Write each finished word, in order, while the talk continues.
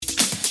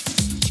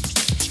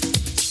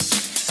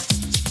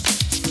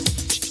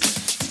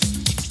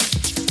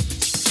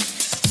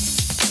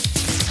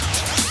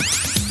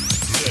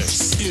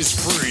is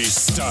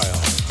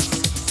freestyle.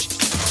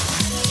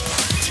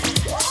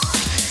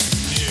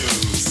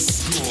 New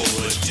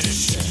School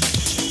Edition.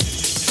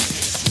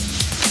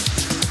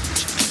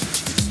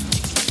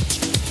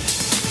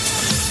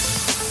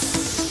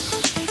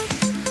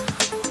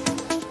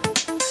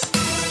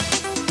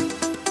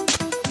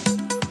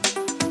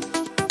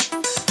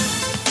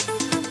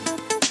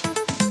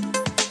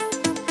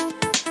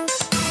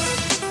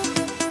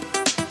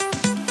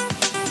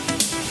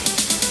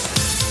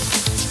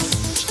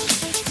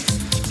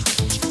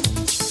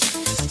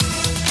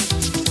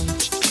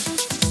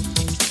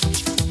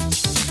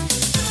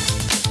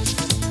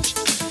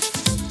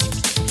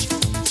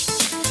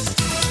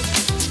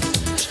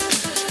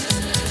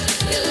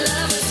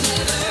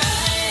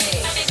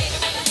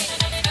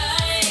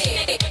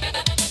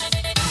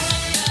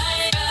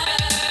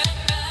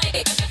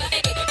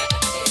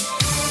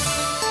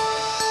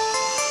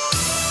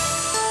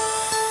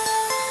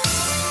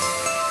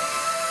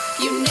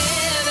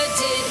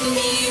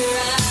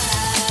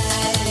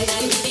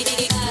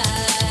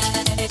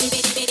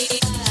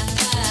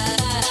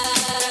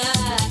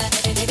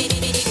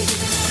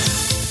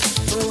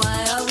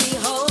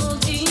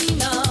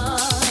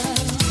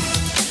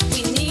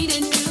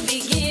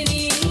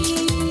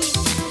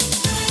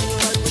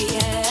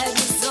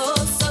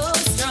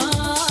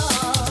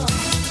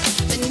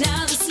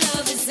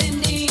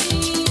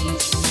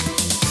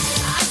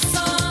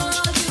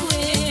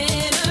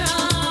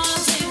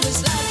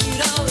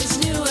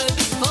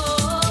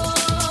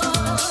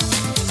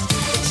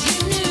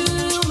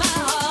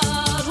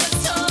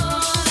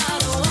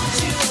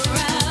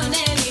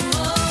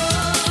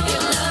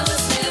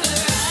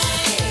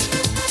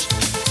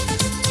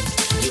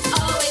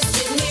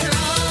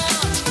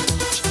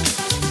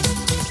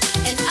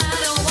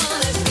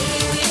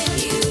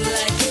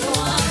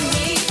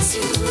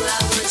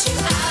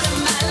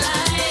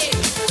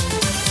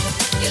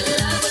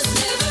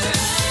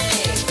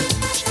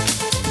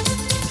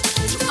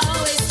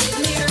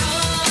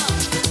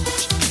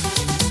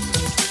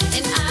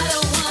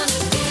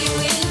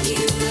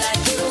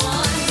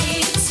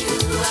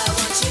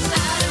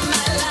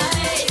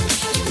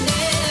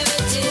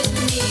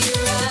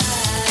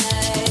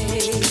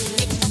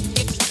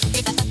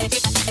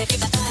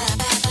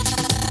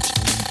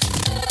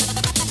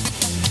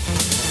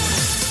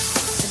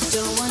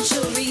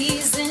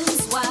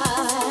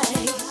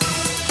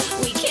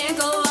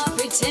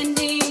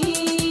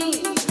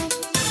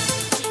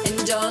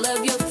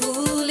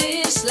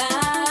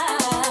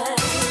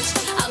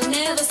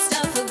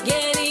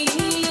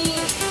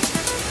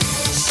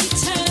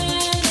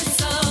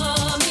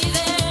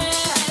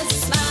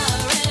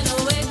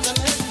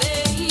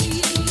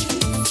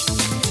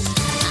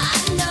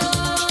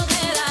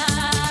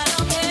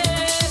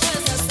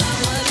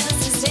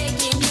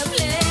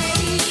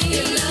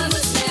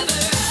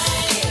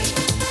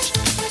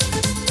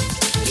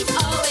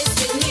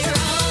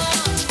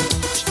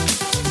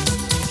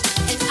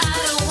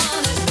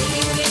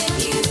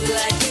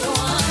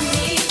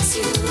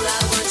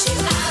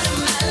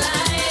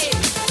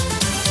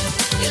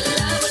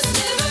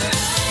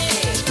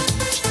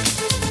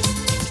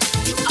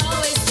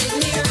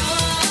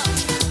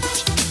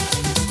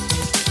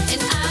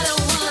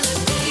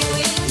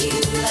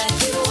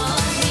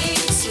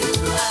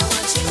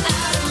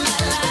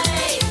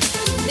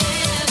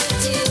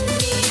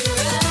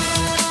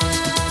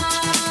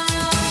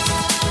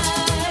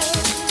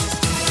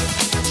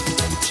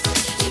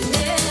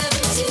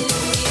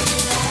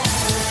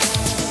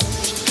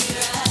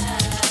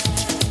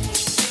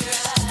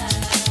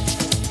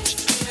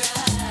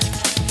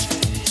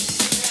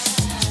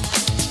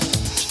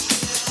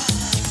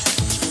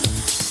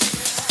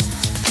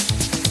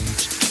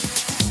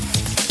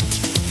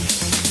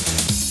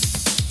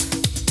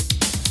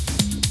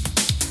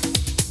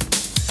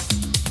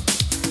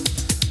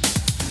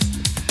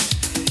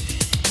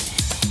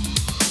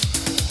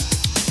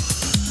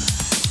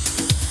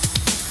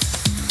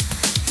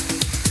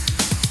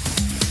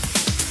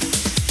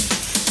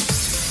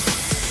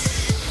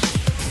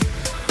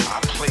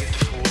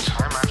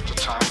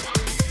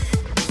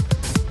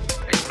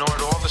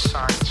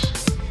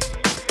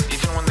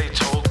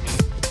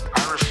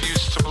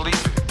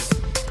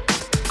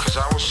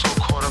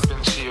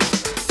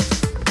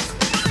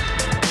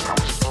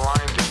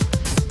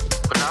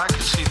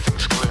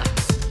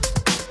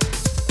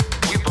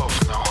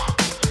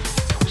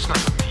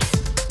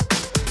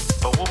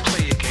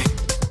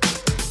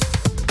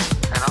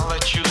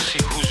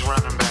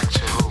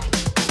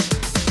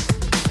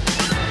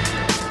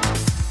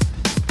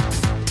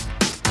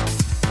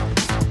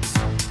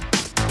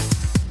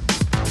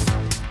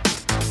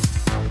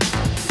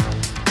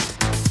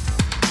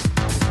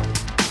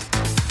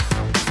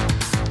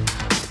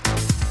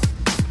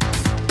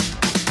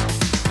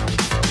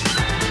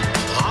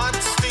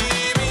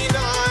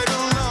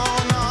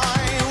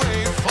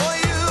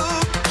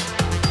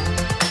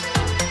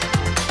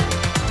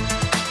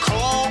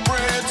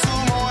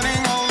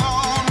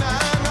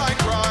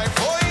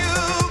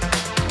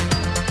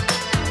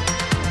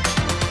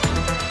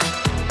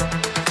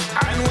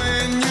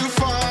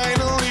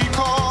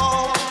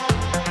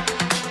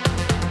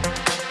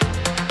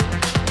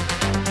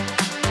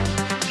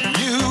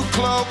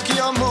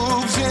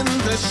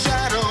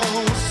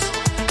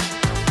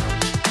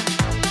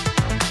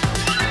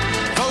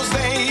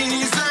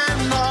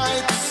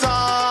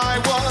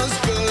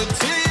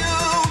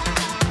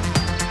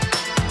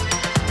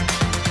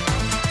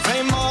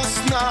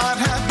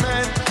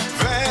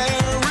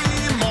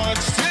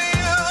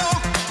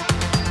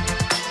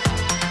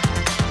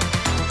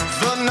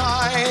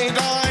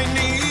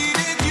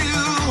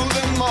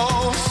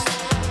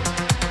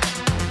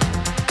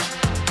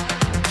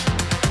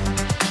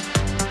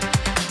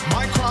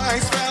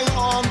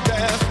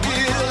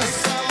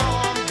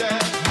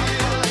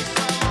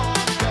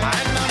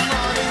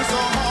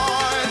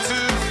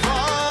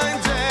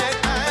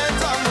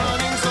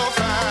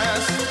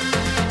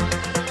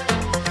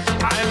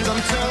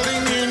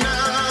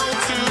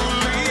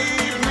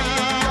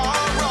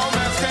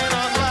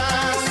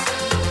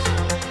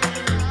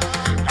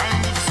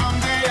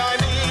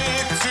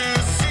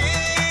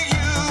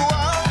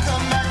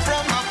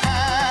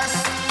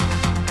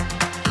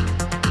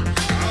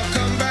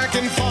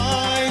 back and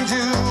find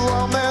you.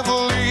 I'll never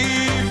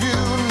leave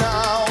you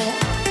now.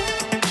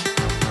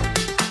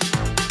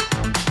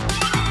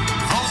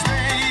 Those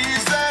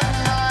days and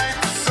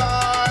nights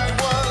I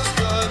was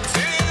good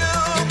to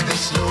you. In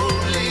this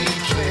lonely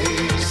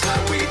place I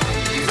wait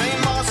for you. They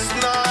must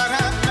not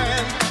have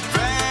meant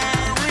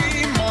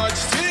very much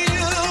to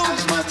you.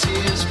 As my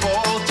tears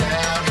fall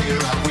down here,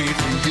 I wait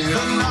for you.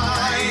 The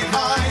night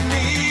I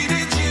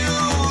needed you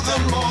the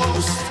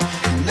most.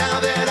 Now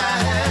that I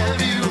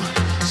have you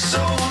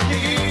so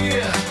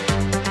near,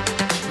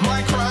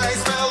 my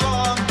cries fell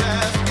on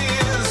deaf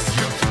ears.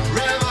 You're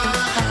forever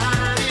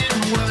hiding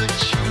what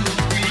you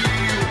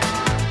feel.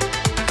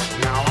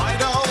 Now I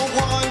don't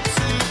want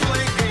to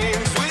play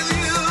games with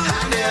you.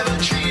 I never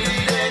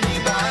treated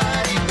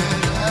anybody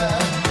better,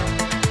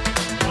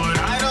 but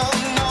I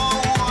don't know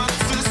what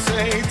to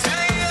say to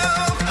you.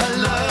 Our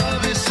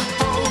love is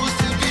supposed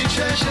to be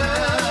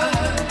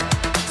treasured.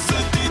 The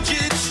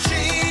digits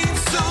change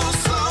so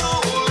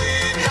slowly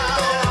now.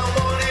 I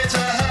wanted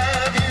to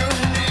have you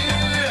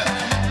near.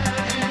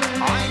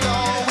 I'm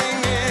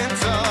going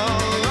it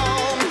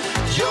alone.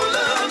 Your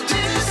love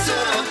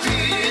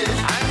disappeared,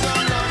 and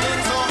I'm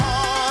running so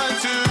hard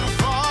to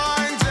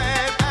find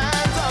it,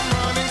 and I'm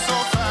running so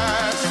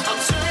fast. I'm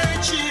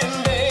searching,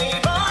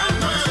 babe. I'm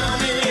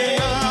running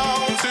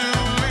now to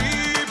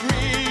leave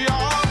me.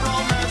 Our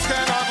romance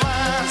cannot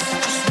last.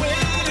 Just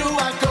where do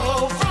I go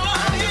from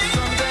here?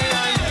 Someday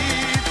I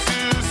need to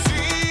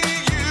see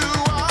you.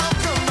 I'll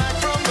come back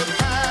from the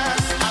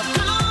past. I'll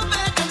come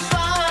back and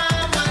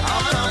find my heart.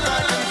 I'll come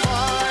back and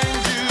find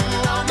you.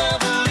 I'll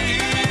never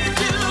leave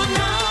you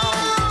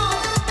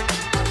now.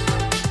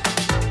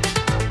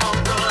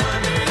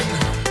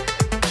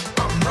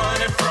 I'm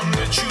running from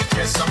the truth.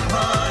 Yes, I'm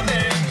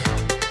running.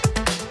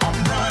 I'm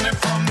running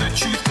from the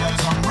truth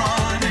 'cause I'm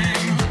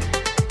running.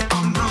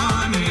 I'm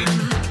running.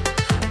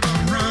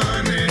 I'm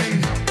running.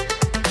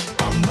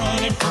 I'm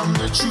running from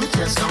the truth.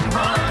 Yes, I'm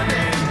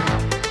running.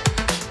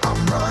 I'm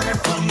running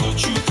from the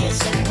truth. Yes,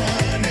 I'm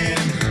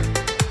running.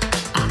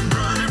 I'm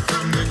running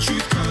from the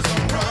truth 'cause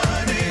I'm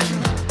running.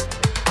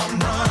 I'm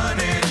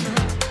running.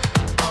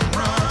 I'm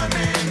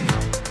running.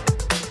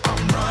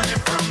 I'm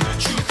running from the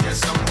truth.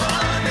 Yes, I'm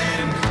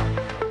running.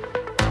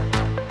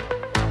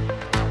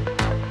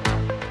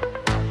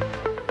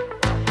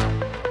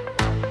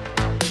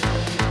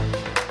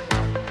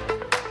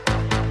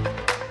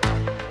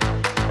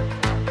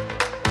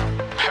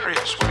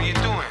 Harrius, what are you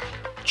doing?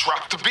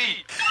 Drop the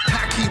beat.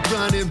 I keep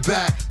running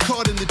back,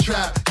 caught in the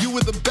trap. You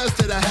were the best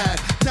that I had.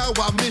 Now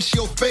I miss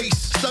your face.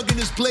 Stuck in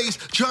this place,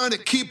 trying to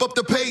keep up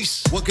the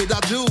pace. What could I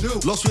do?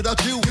 Lost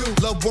without you.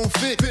 Love won't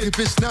fit if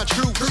it's not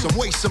true. Some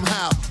way,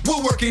 somehow,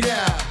 we'll work it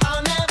out.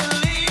 I'll never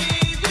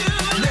leave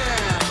you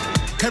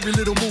Now, every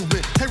little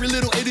movement, every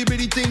little itty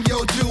bitty thing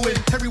you're doing,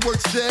 every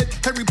word said,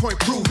 every point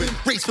proven.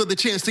 Race for the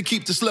chance to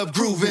keep this love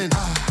grooving.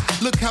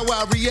 Look how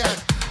I react,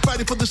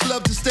 fighting for this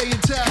love to stay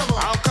intact. Come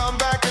on. I'll come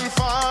back and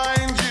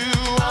find you.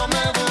 I'll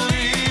never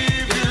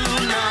leave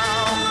you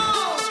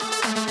now.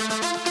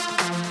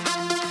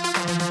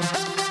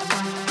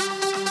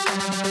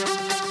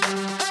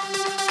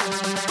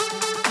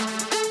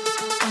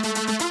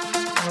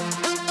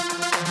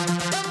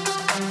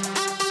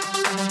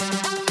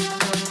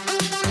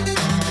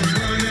 I'm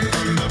running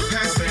from the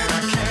past that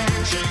I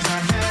can't change. The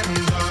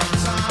hands of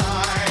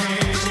time.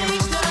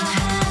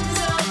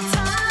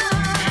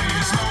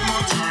 There's no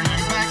more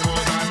turning back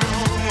 'cause I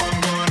know I'm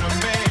gonna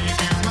make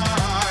you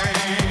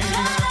mine.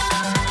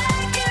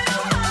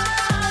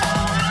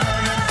 I'm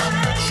running from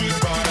the truth,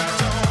 but I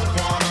don't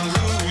wanna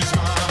lose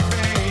my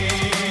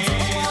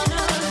faith.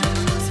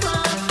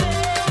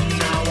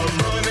 Now I'm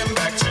running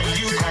back to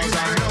you 'cause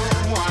I know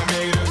I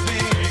made a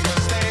big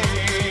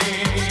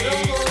mistake.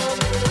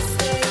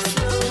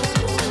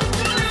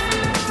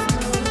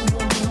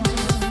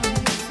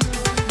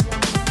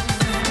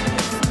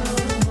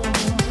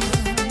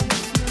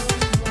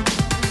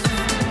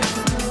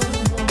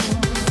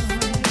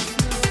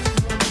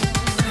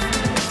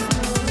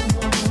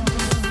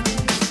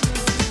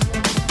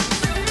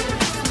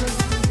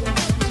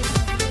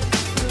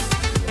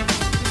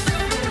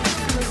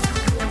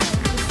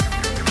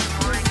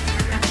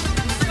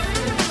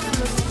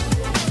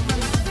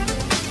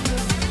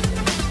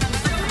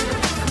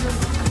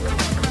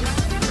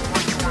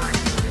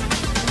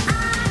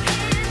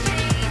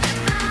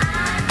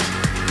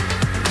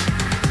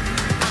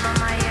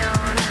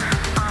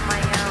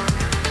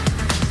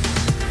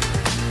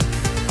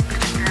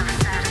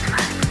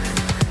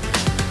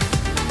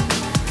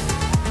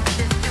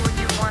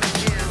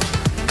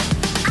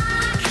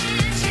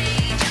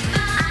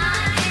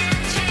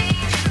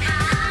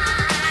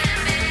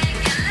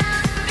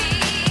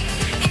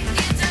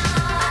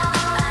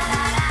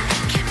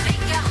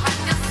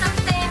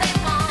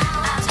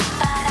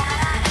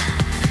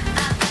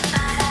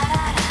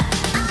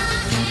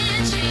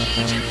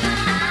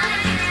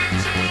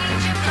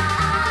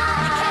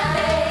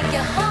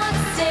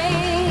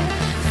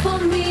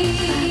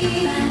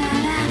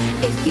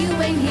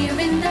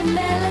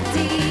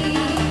 melody.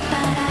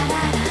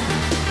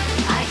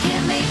 I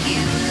can make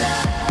you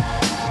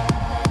love.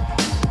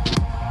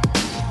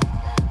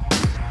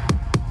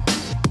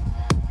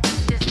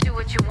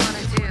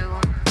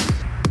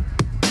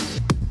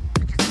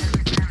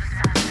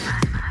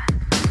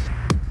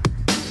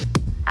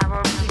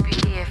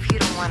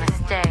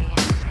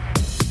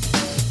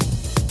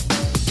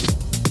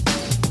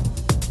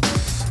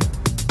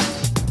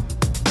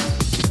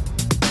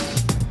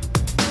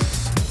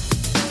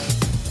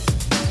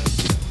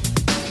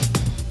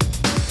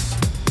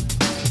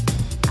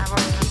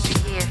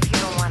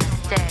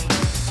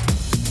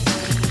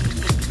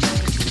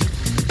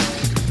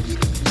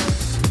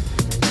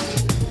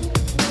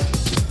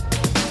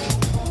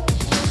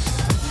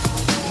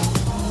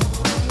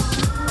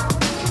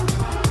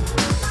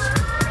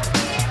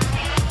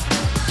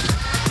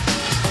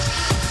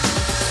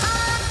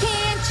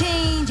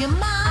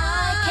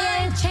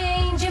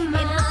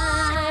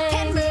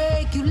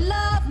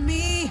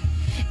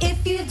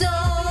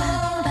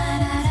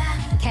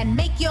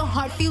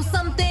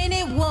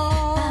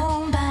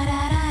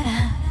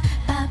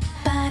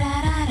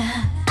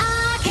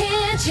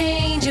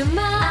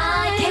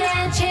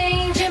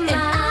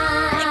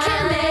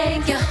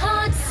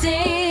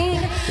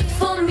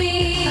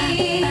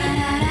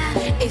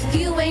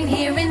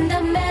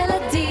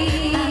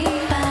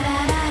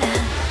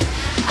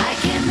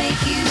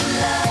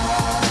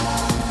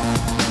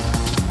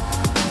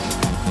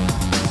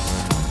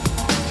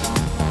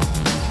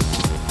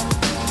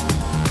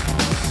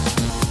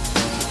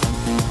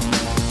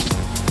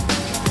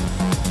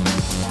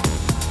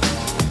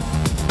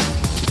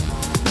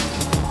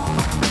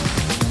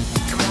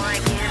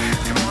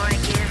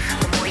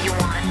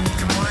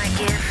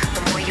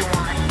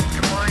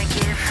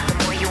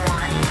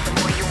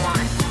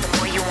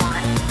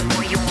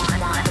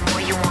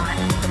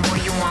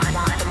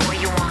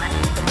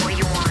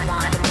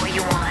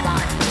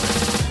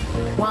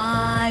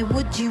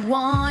 you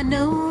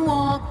wanna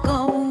walk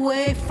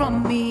away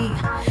from me?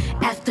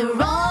 After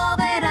all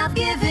that I've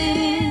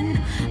given,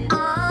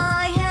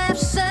 I have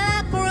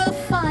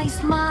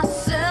sacrificed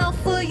myself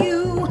for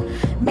you.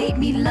 Made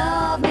me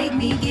love, made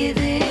me give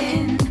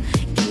in.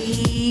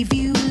 Gave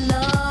you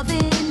love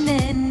in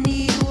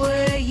any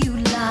way you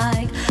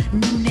like.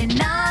 Noon and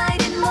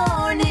night and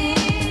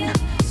morning.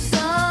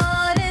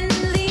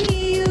 Suddenly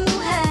you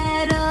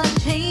had a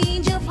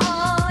change of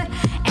heart,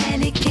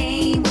 and it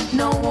came with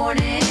no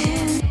warning.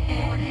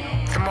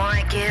 The more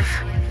I give,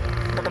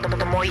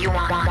 the more you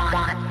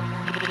want.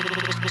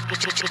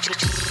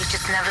 You're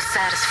just never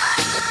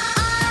satisfied.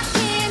 I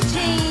can't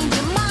change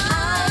your mind.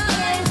 I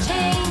can't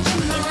change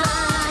your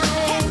mind.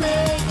 Can't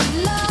make you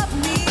love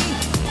me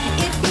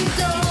if you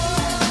don't.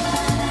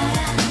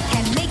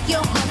 Can't make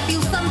your heart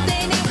feel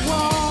something it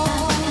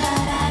won't.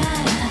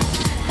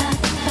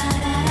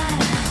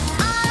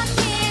 I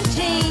can't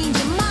change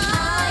your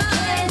mind. I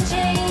can't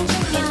change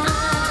your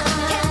mind.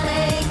 Can't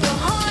make your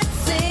heart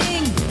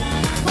sing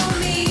for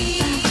me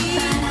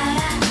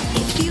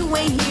if you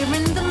ain't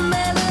hearing the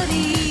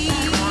melody.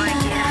 The more I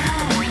give,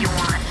 the more you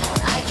want.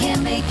 I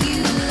can't make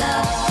you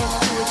love. Just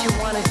do what you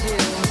wanna do.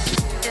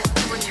 Just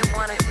do what you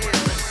wanna do.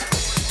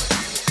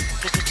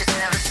 You're just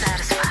never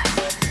satisfied.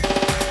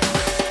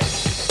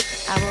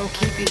 I won't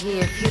keep you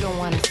here if you don't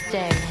wanna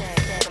stay.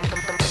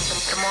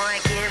 The more I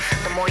give,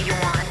 the more you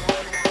want.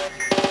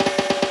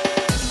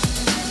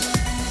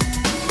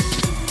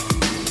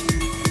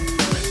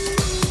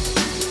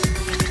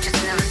 You're just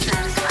never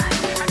satisfied.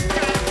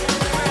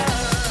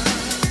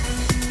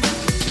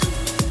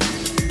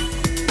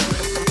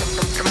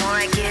 The more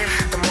I give,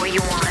 the more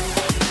you want.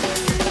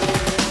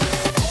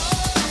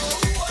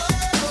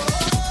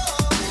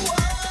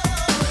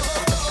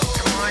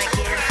 The more I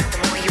give, the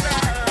more you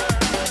want.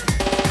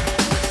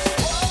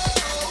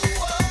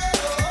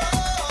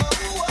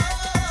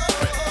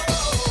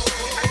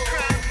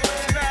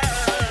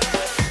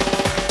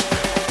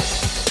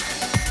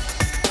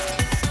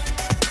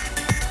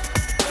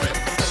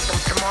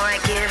 The more I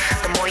give,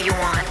 the more you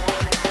want.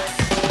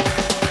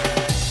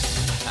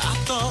 I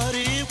thought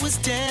it was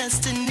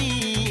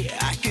destiny.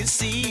 I could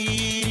see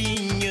it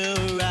in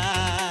your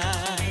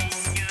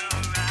eyes.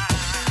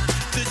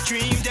 The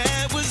dream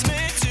that was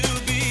meant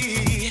to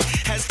be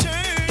has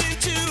turned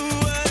into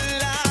a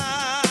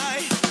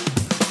lie.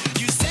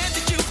 You said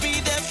that you'd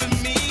be there for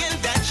me and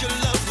that your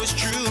love was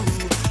true,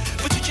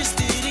 but you just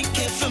didn't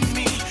care for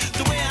me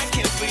the way I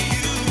care for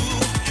you.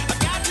 I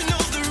got to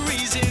know the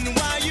reason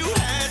why you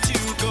had to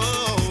go,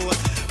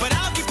 but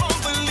I'll keep on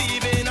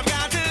believing. I've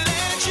got to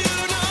let you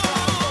know.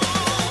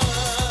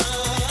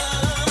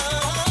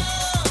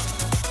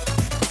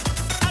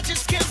 I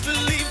just can't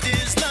believe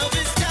this love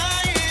is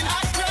dying.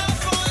 I cry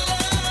for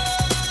love.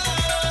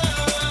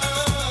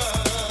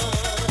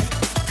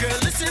 Girl,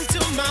 listen to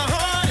my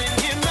heart and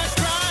hear my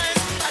cries.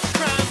 I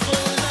cry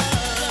for love.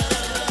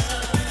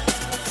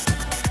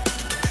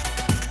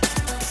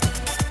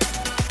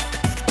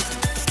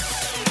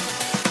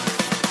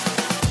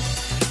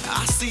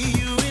 I see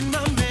you in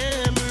my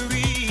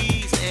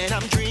memories, and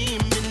I'm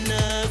dreaming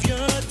of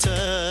your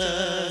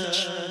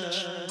touch.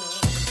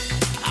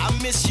 I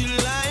miss you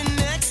lying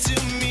next to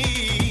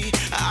me.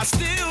 I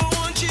still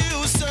want you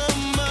so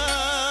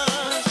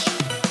much.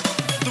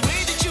 The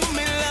way that you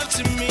made love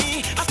to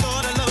me, I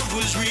thought our love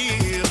was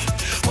real.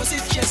 Was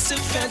it just a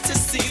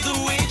fantasy? The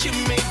way you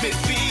made me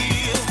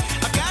feel.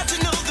 I got to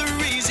know the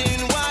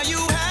reason why you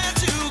had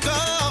to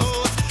go,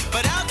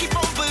 but I'll keep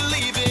on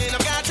believing.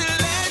 I've got to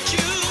let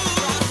you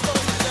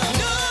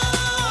know.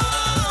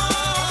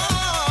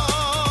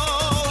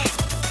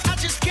 I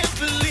just can't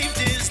believe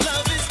this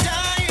love is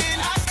dying.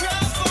 I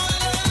cry for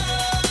love.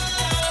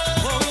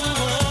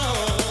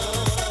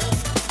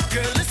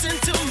 Girl, listen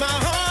to my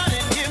heart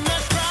and hear my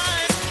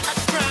cries. I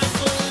cry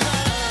for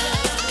love.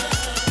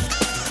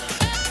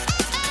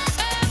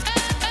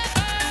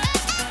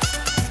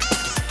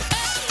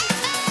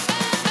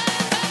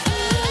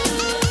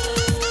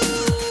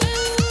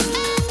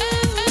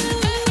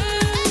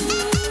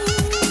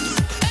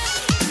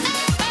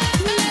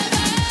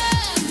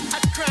 I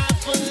cry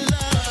for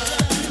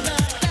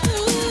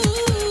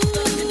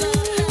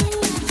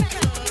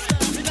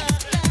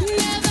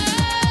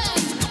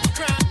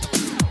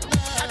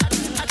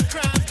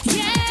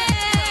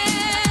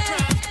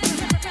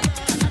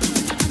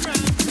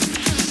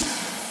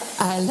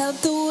I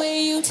love the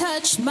way you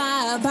touch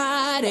my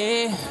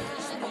body.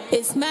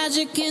 It's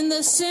magic in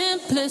the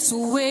simplest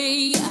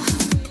way.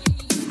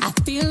 I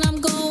feel I'm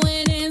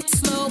going in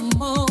slow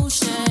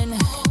motion.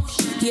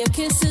 Your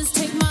kisses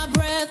take my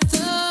breath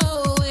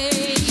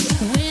away.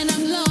 When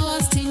I'm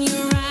lost in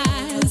your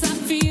eyes, I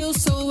feel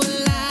so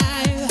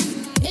alive.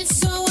 It's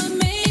so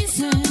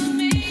amazing.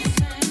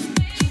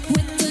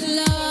 With the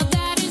love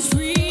that is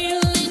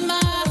real in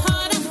my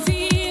heart, I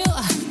feel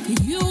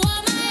you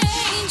are my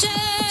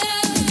angel.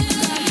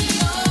 Got me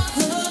all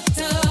hooked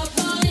up,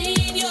 all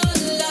in your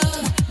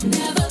love.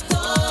 Never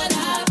thought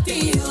I'd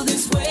feel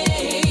this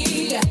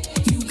way.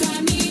 You got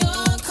me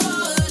all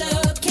caught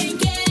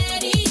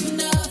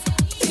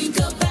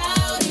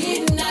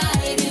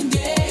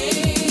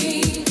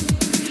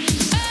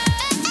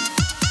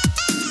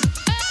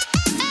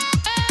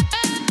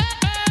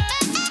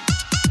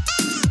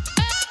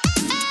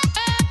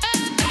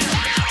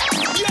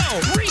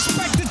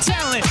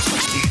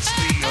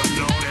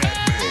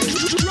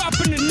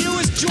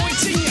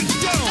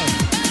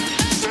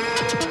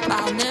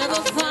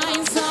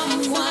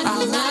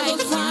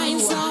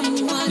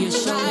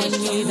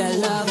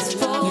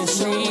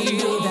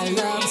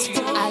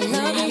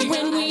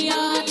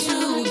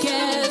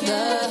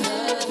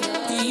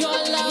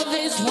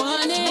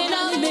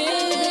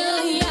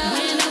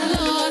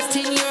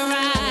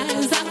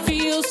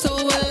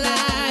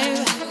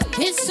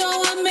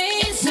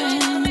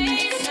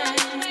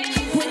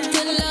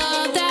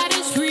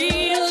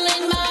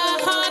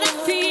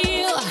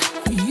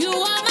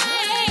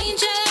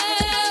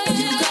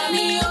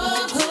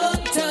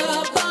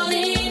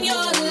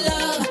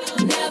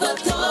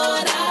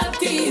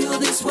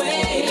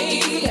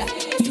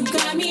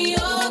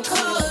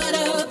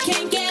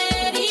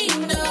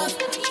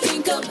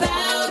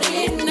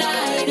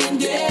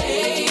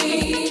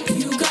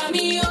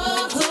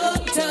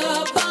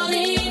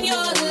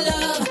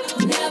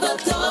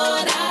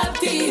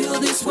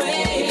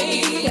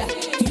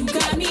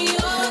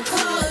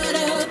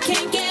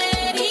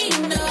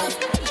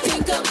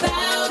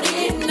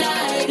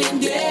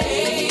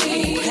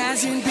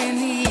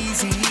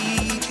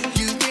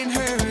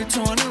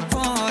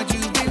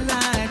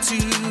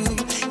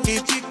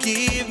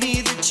give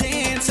me the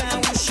chance, I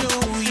will show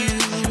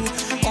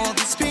you all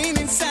this pain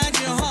inside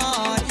your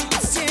heart.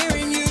 It's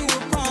tearing you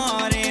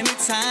apart and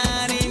it's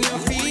hiding your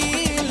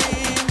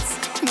feelings.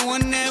 No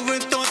one ever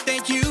thought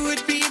that you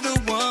would be the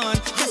one,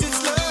 'cause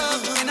it's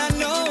love and I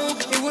know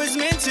it was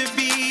meant to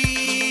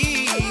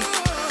be.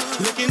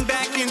 Looking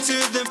back into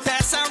the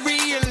past, I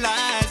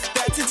realized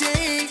that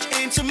today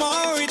and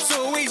tomorrow it's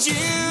always you.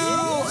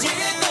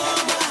 Your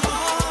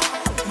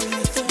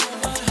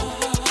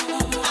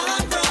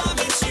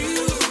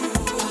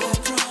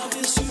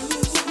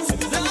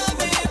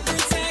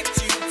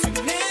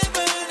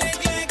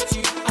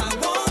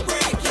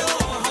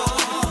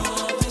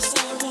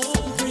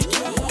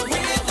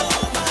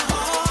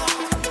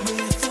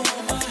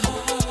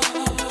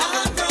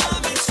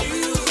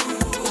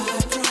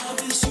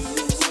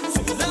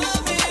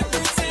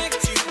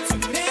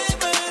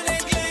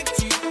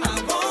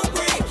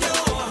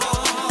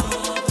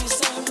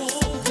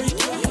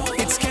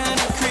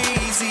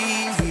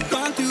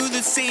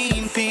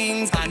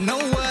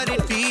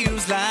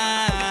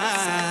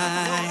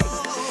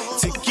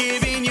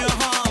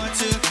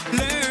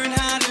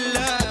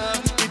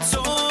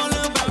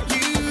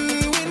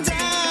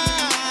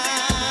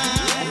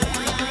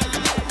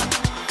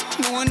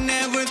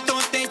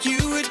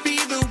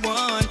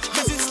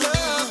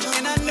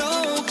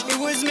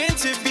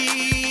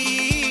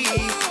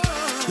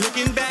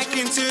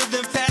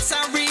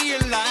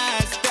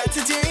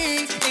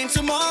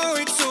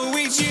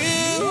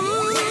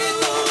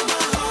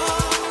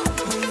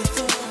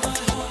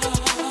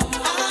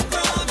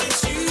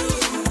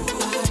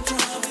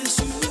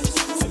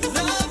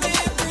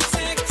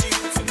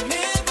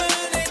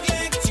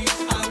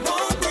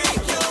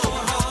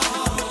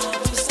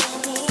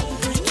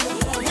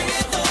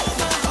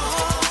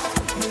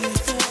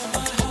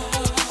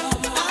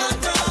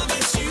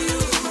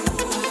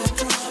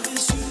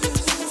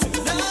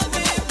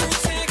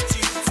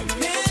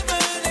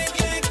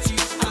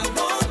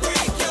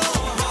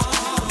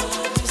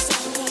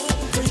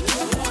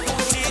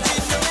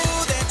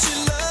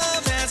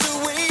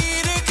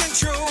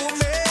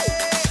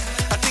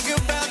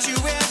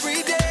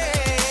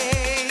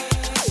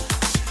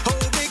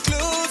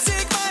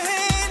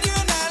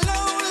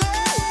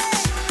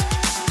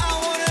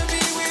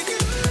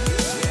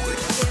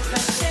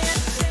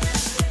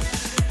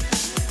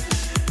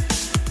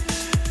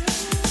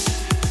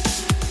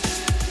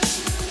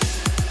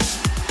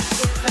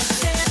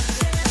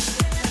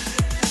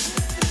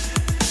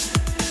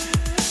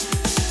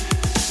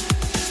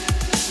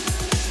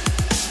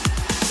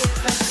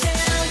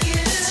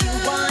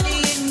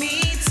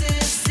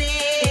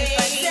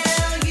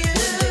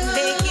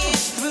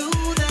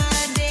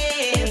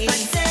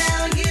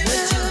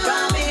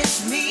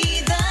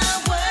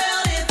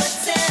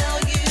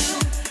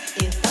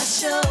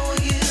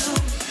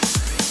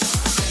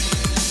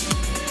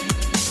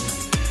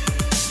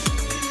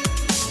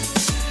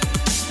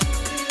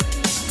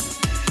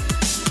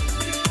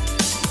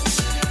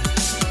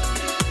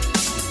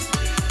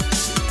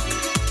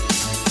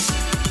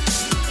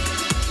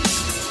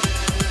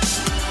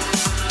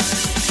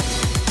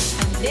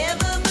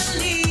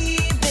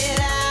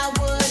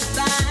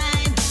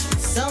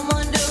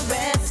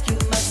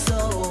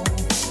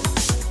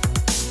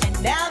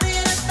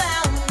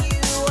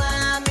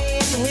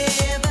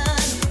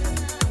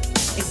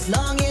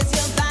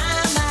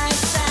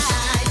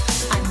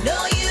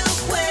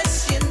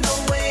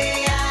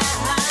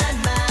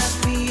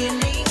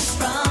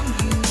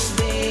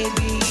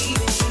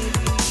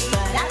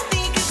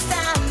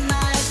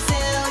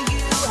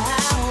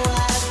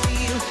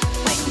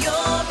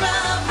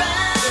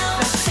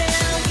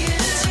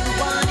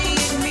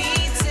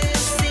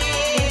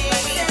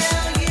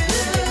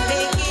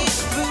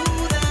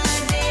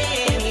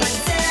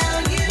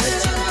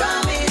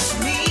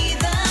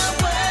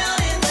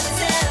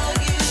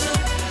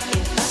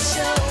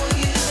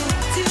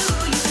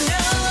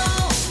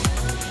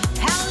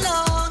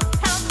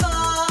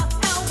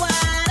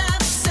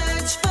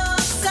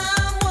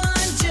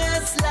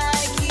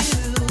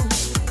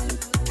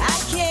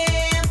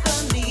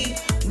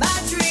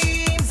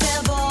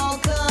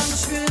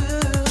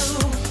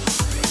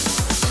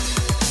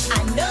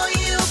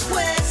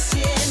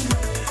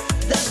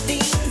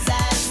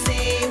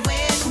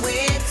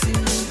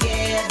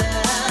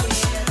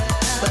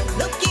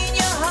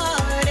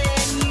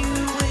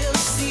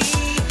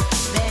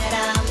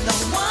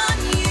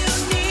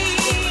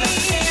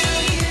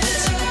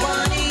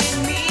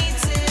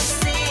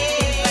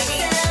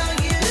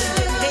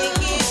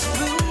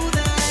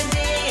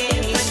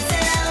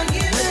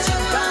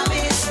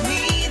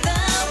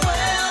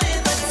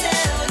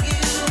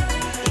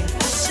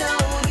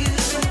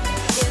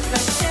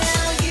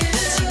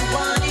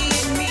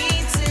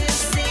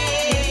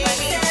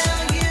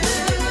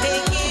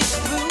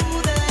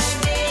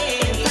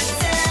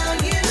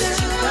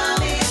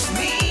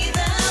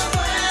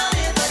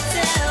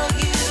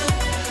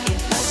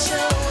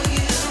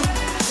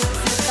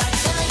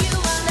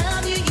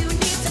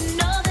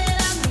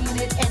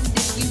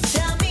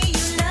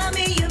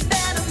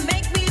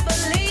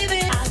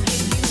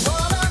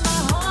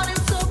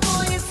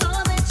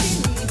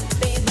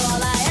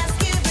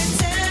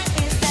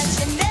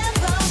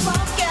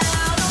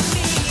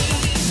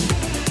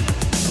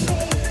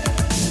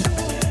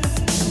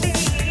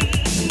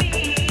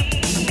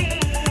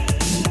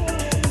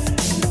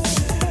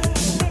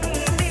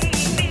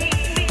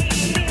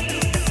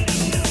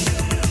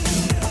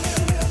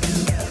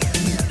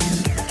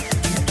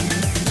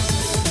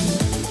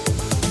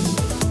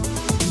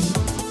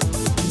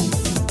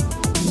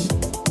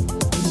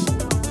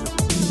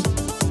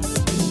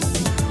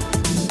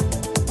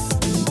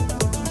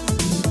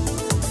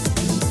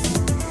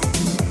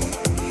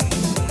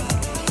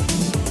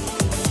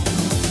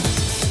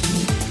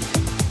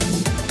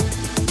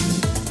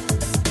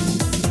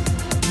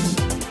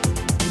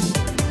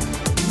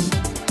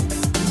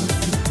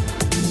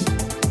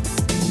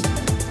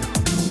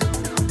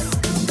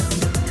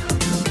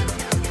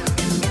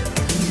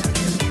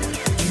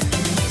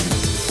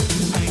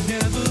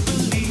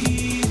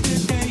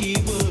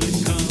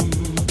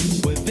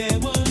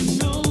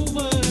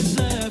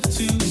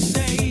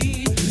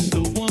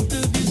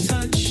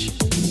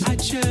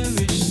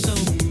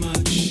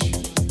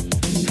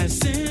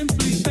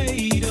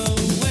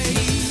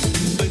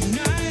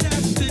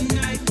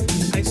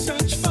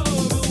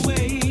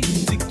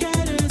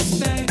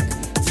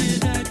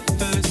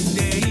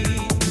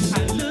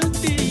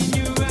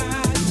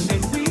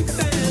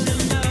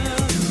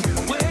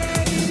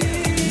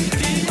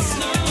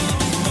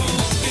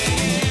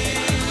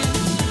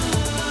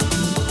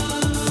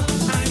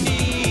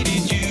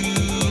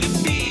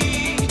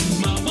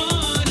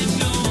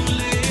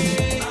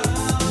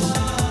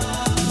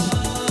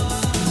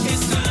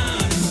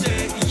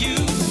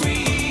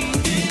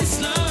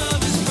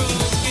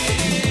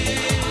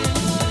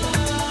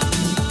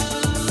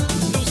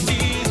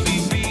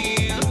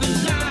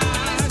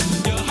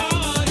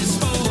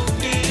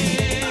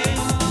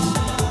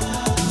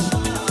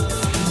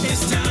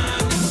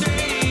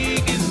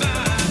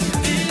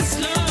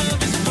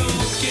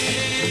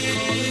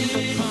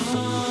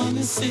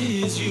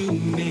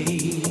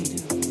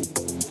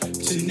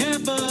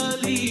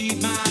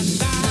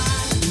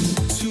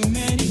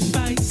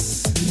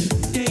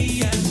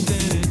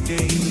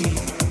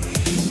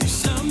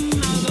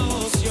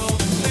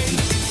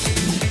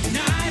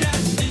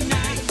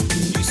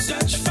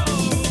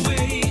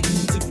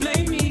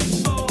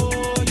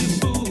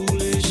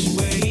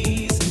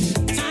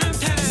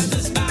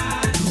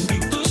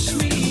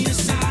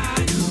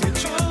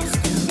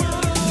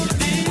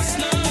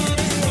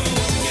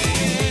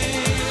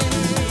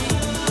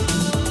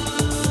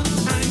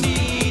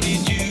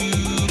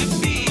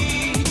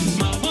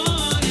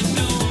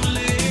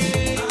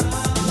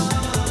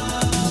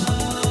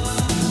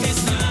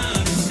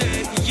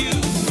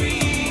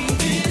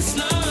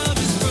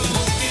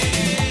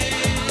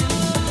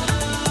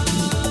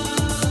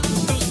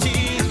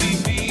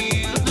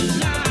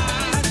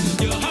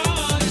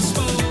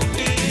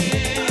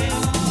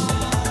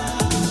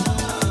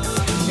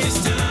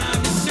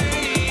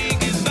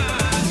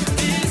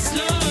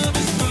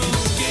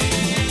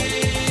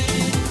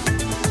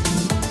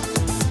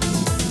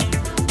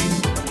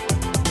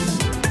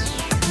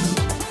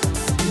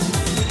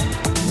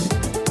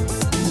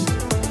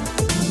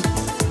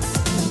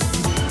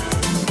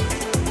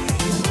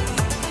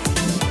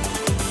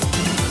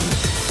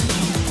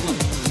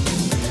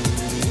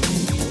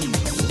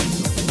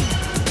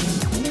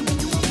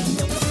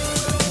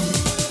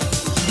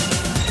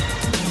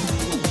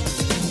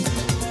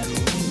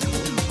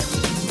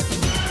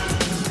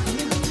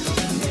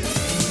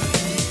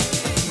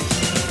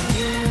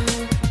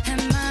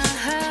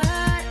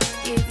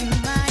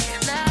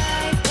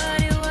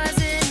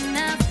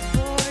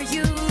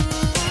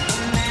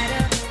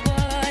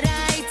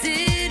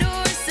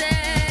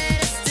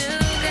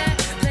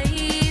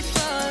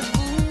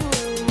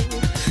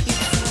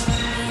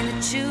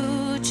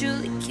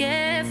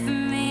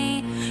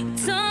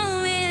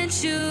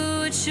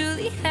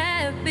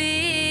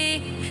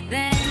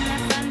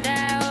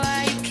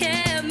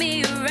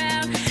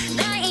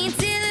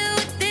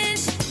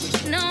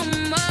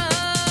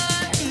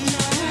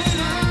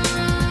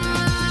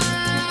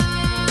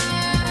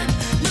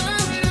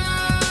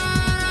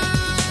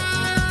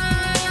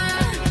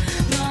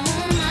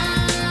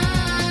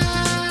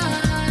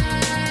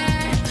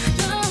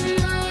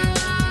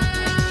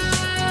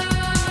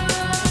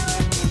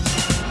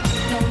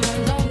No more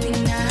lonely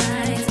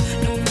nights,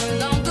 no more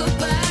long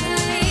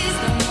goodbyes,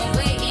 no more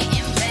waiting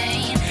in vain.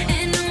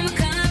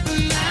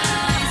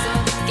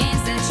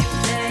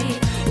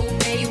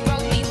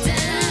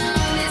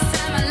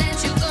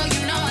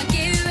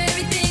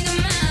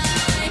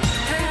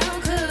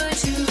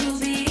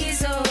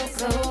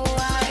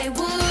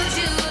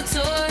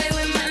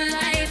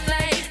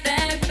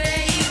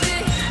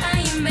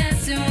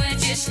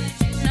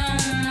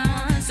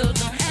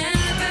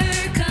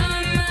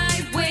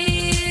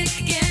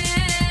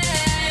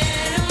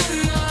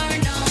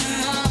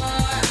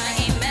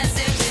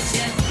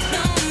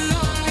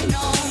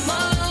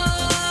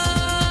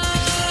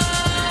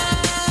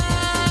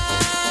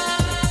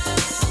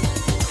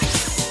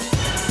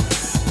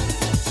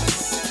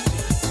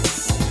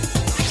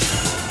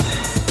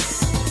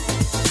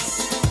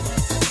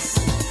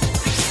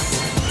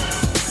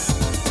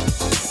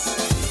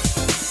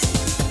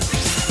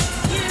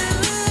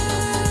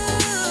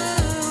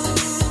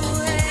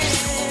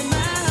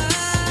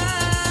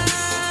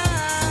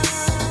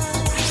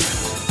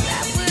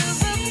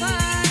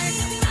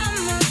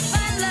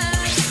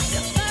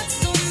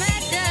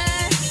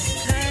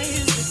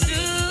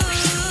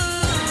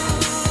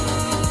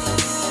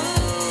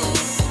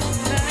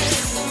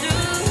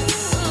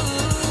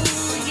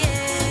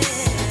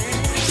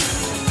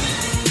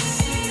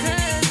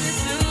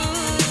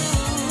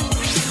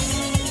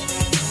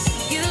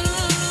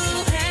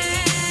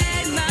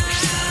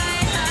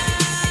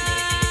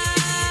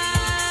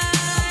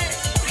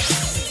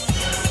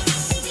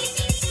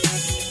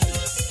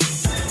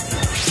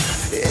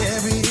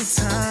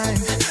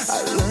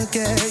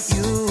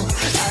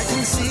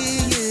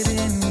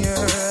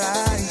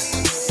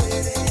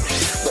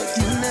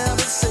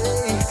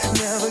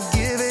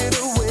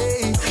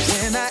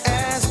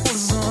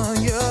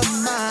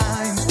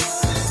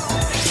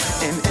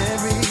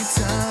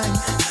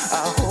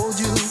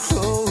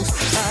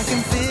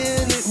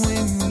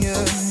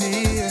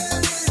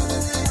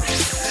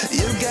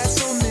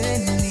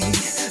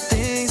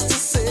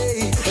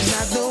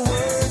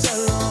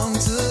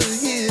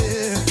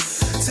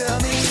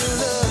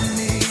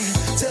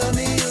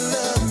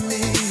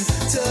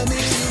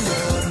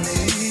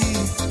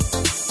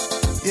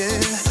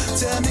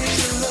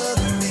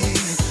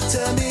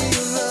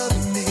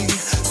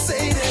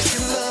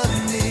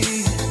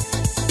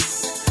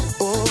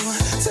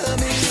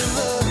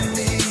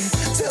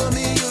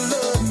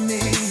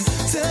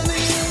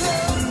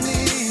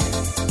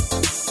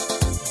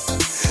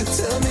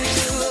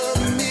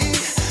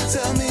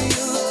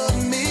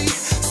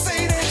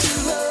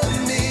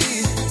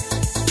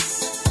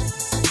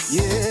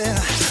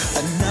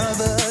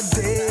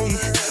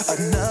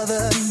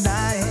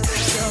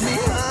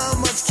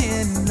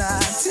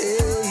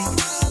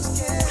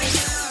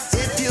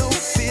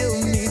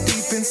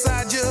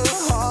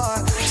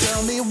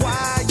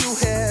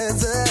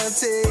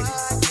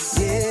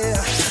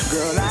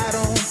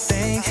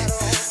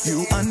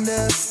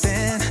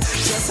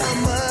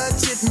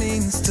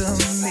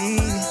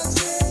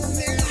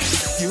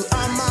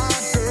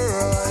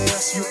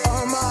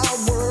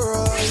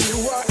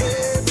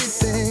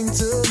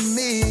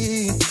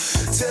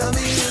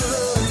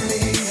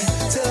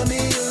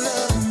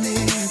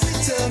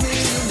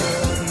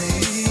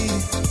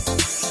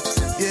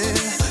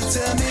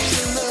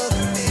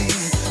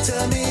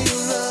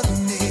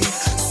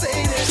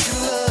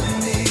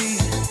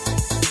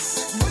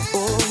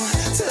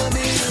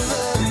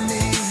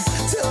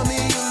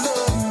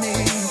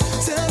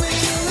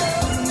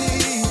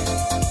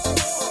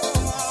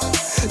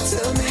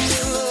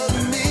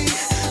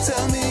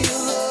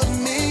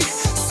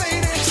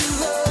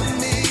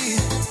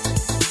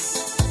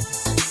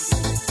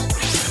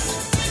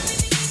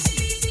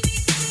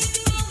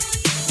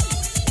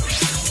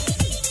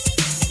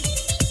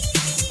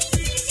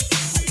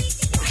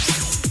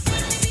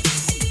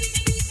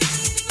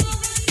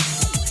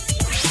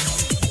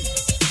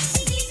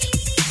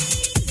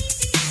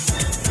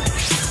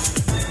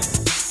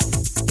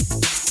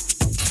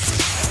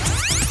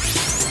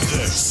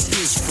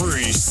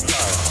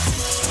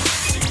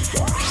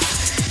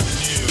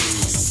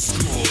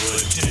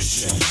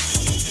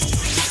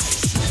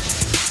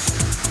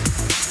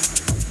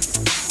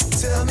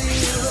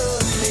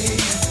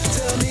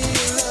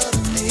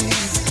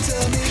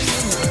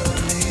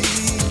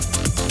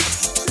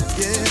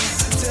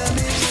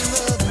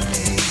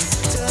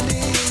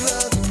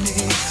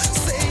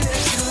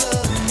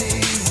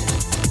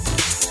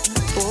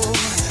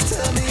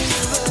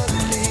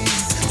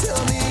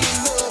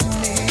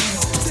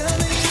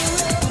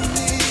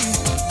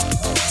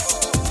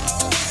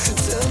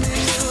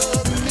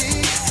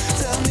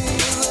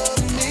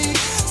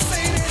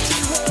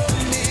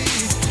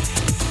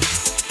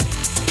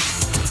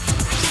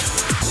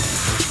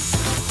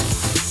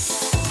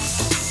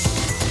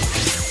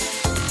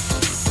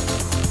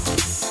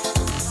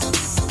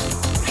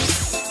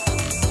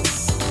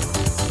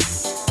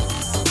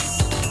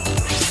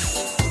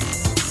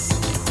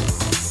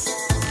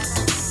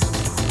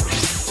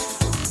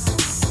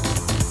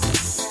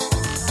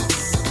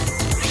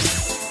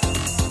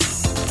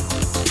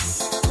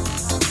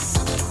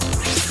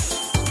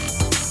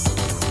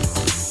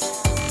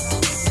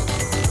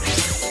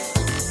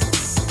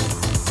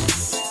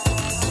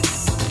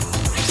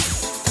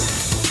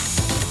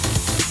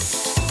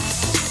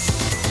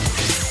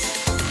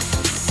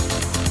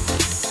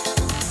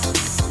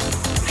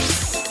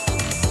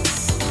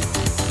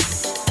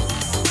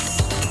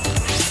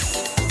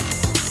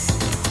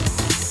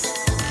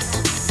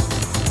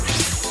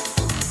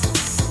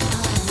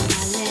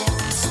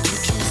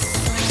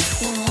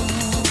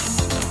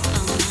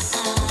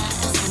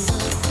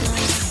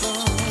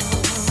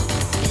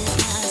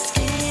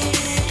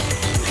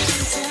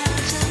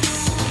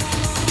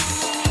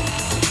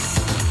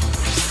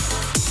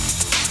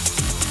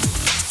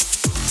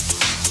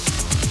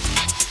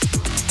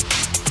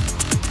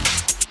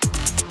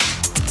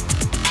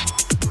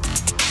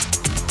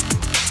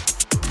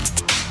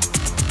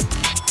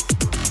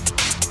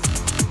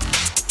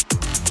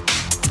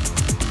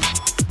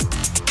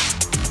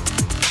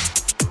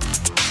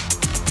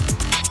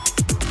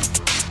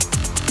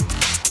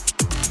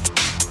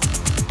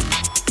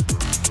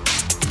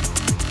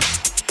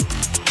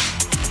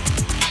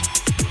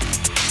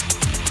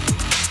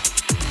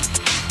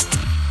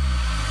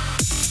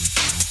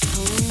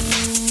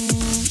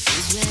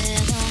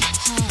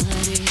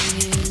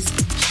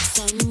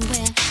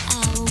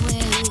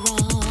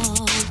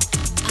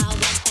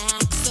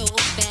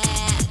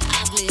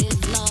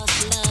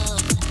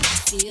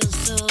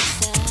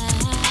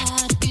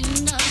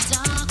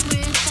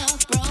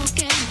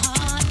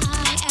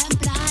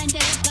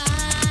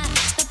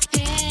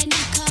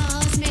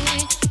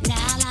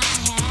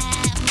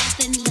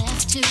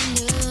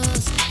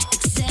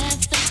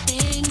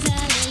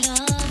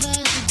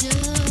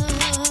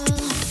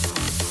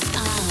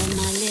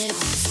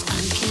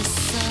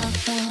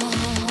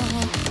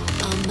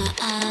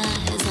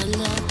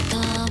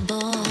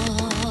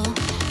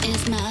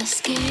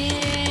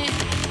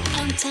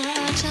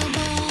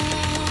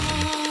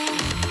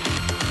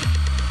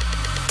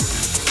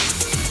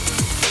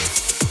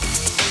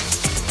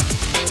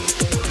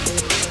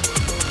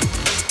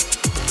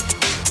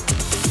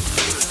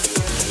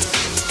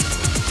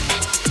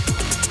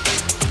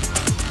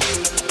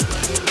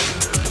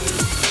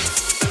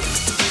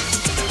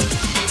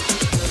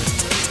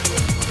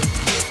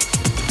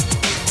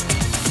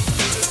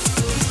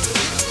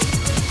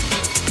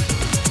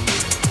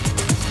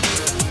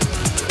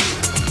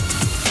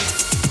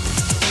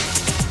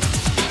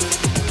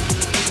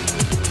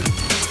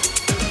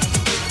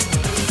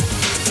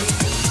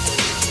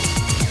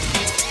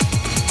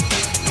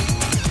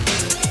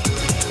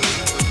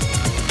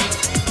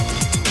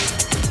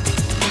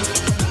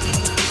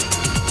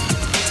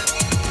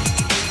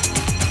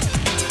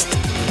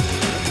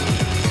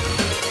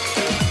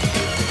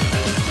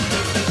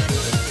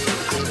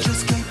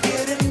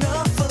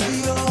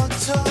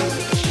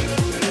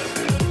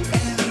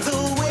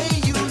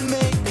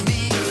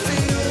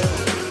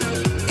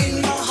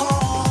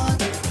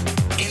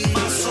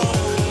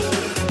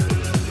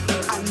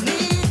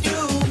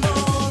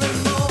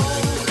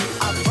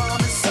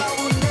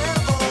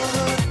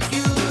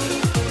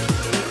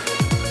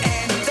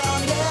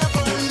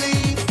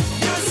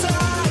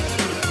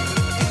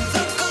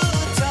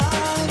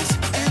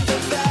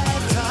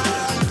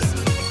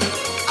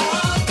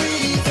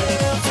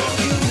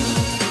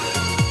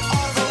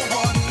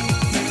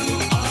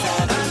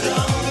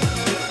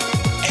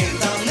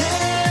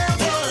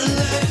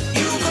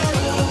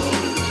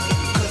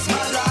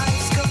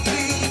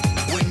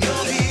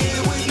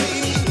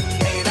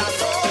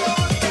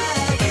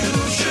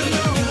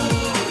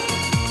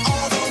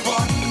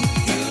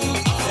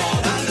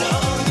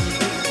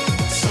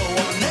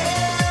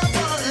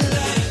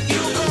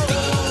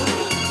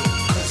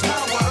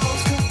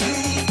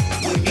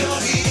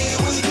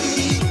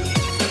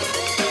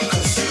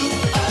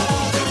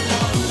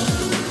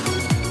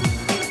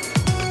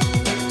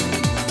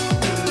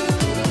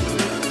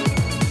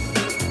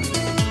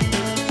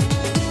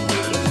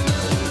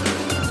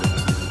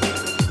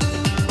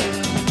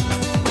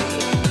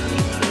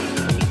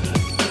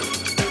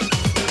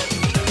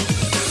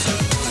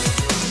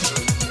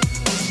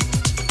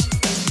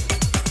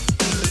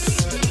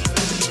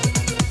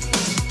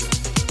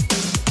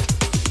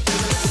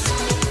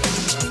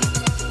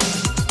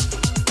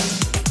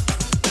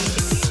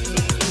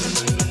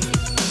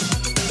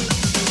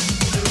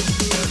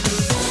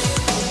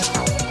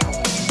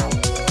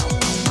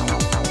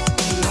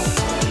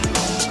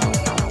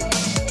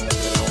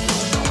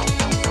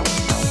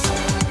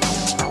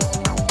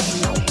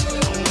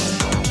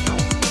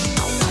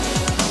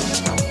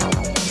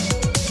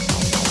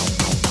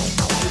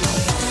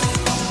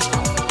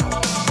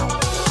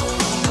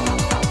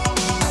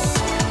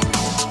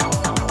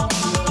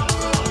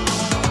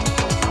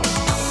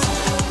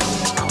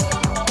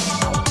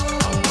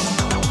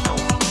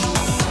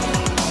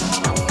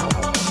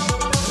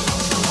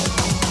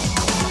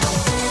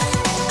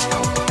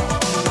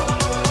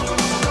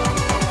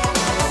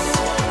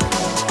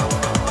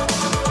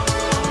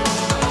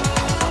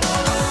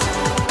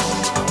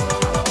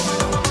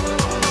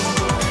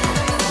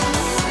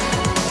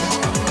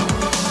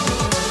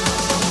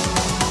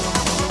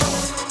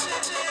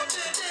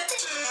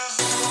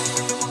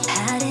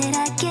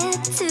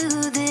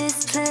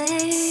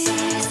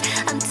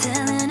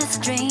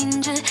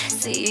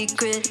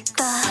 secret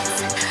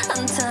thoughts.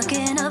 I'm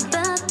talking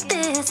about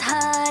this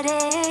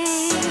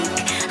heartache.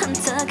 I'm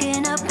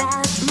talking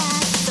about my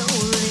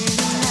soul in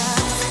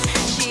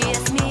knots. She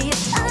asked me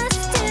if I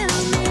still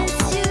miss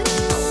you.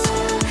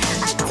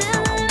 I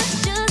tell her I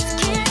just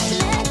can't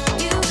let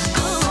you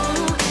go.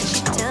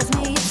 She tells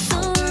me it's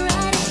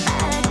alright if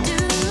I do.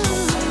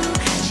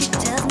 She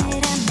tells me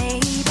that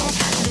maybe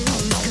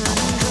lose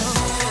control.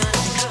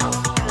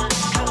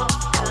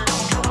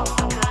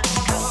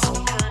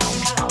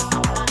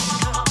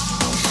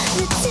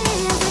 The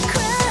tears I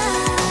cry,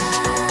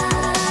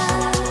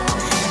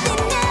 they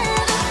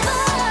never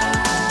fall.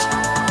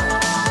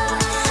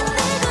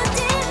 They go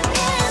deep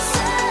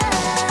inside.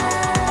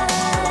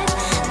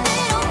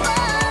 They don't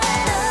fall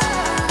at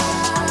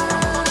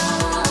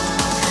all.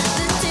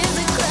 The tears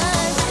I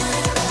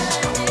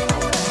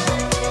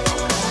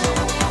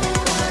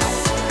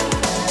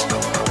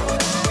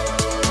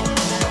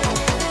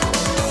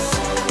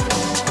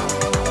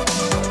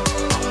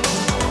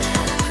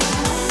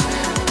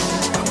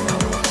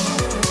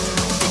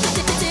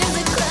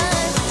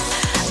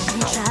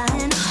I'm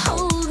trying to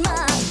hold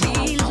my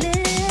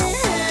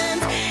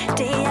feelings.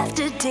 Day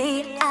after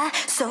day, I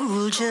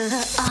soldier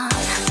on.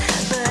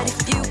 But if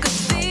you could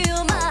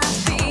feel my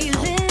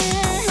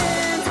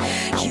feelings,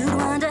 you'd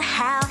wonder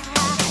how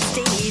I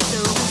stay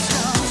so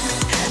strong.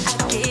 I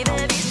gave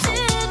every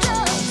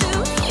teardrop to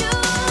you,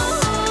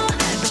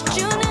 but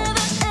you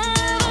never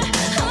ever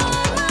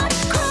heard my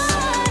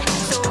cry.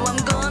 So I'm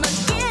gonna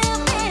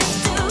give it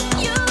to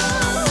you,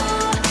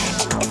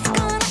 and it's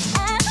gonna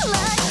act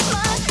like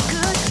my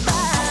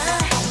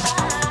goodbye.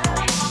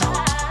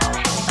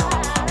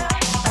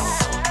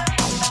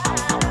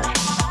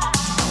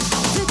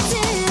 The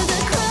tears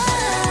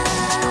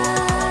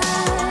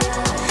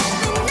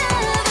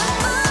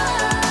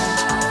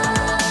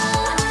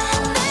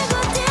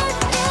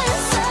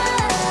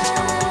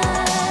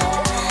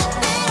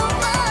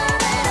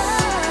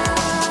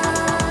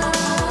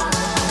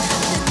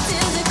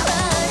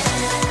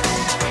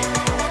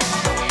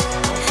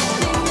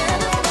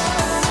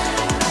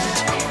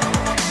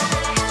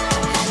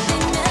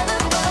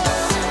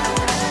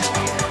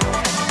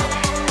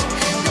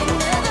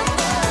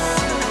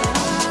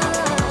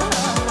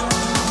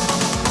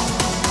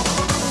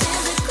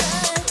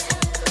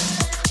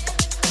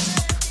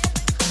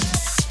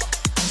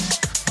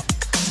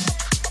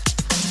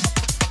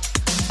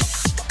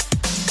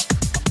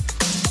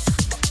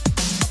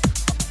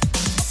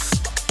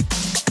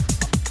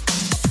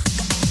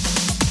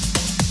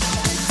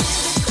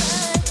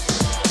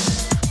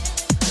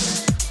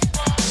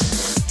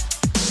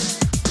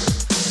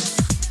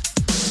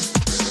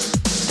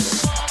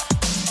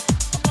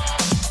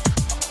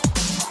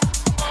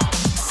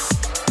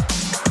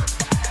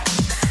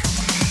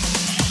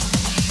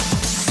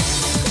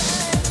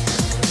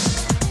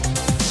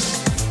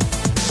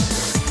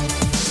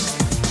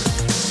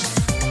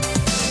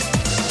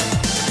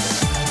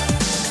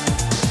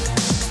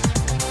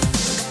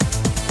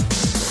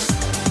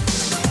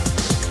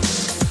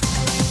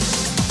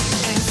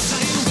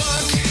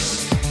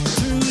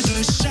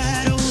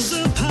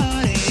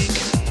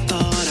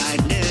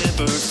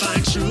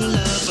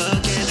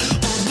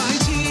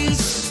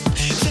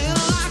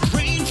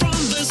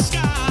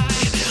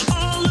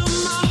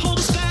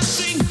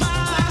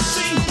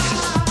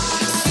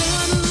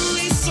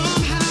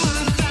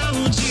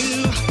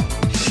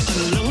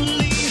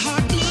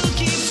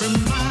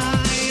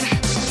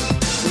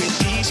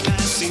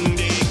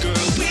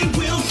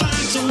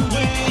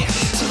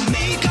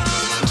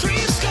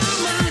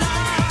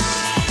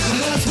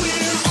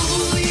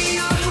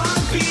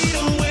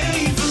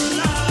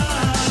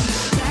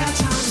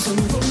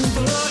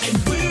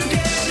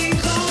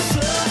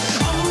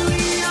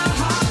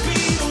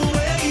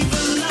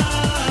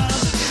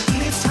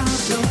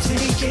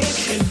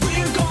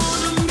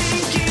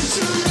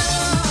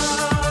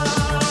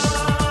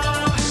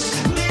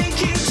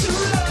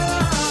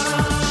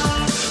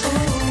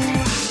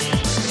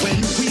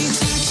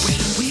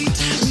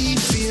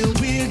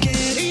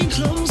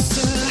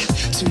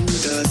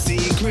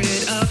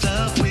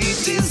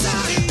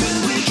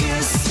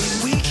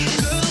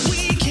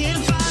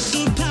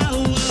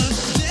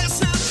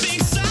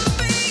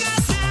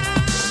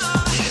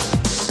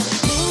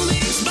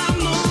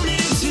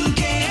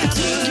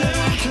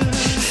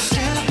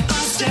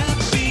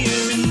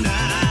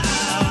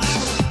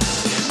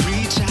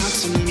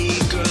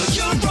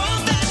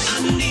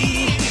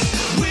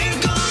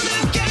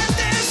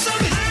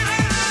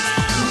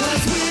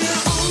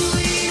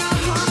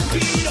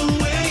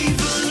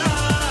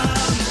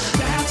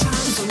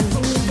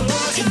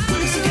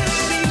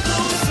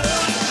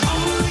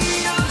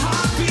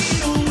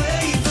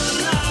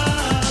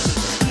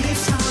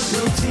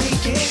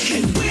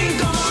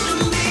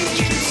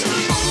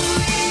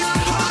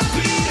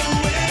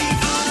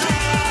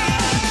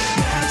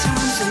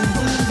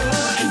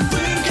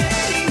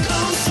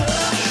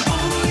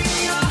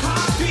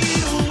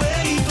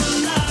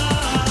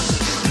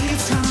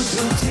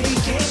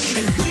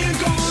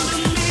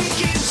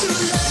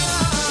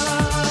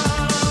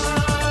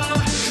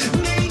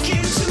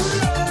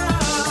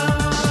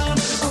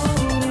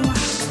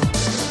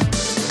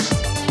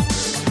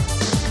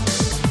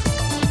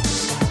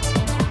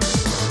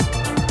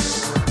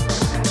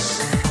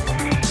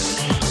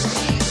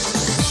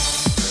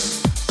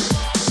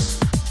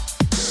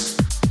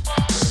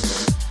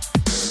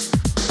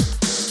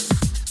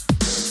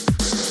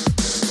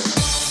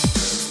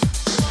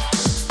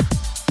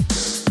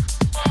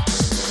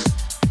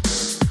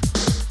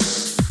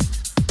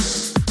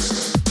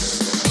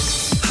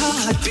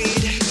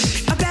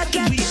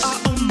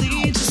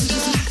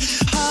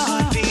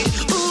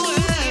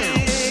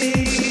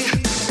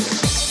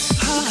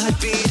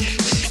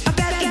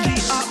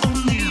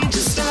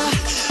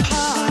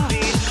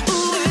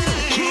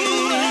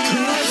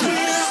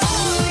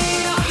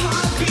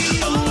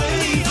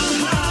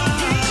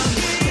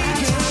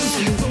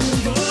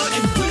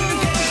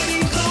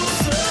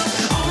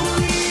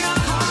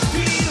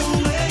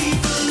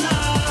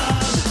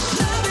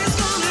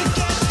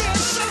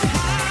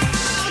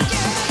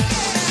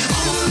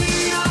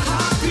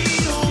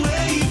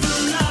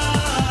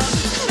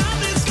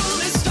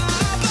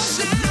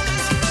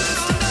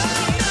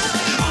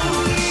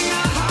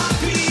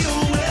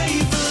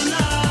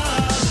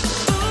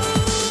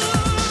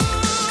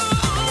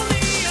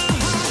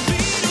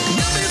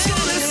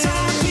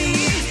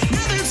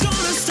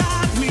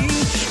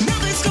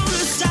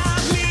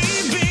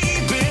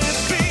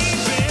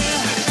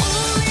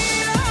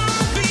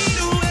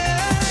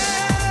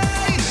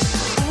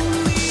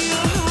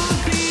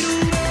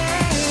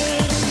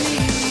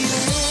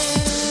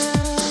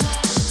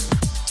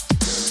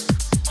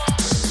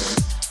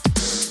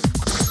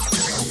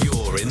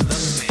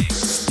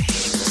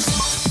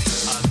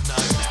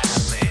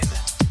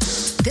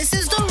This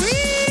is the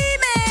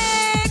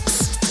remix.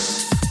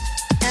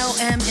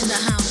 LM in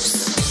the house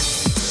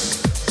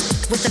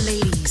with the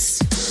ladies.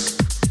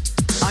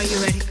 Are you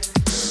ready?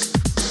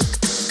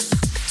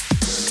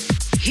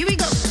 Here we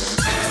go.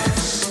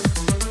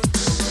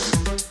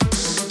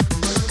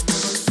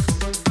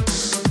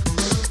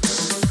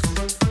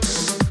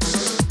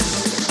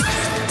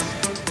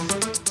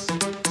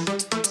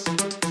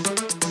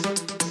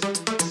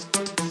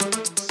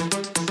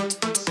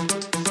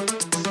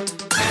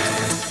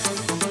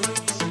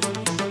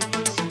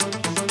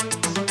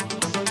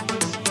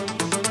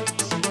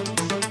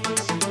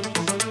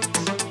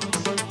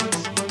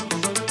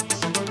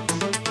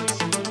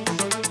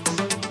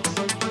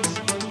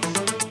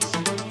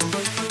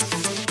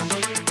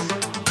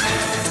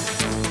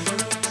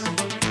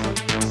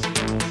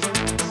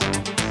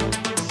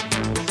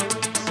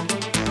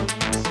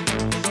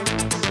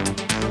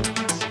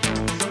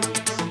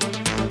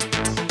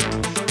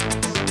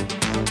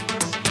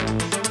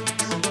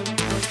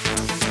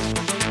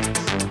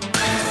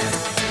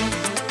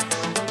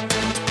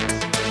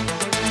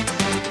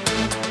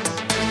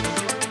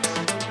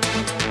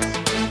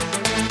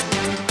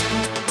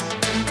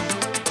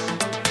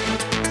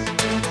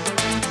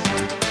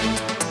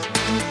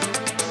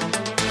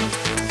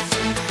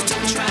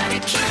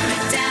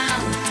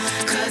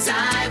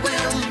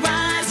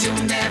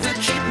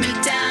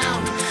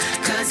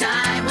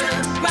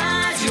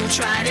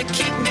 Try to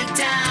keep me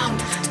down,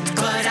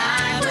 but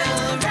I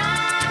will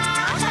rise.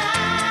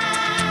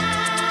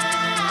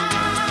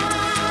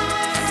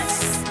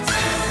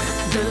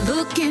 The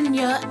look in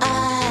your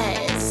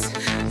eyes,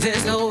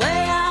 there's no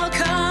way I'll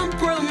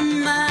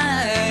compromise.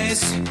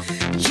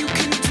 You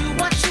can do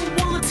what you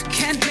want,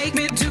 can't make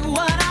me do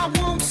what I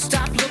won't.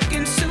 Stop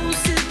looking so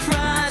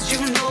surprised, you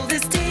know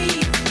this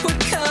day would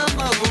come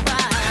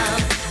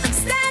around. I'm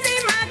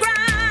standing my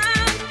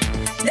ground,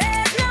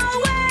 there's no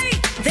way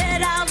that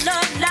I'll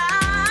love.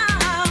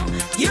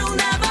 You'll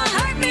never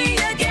hurt me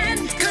again,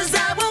 'cause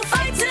I will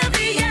fight till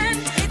the end.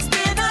 It's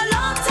been a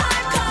long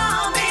time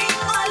coming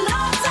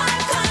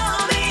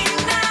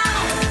now.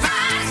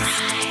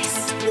 Rise,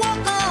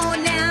 Walk on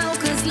now,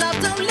 'cause love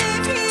don't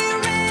live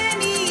here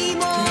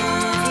anymore.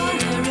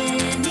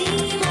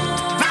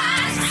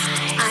 rise,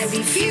 I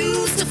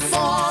refuse to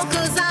fall,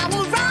 'cause I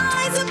will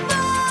rise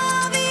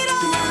above it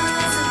all.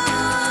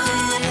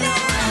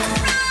 Now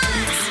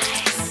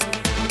rise.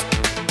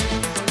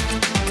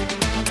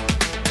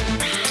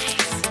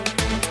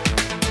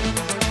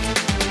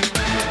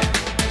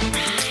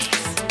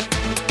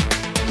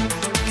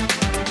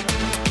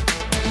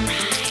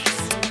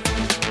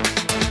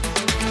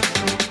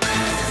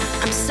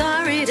 I'm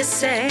sorry to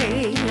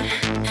say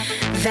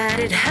that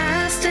it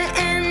has to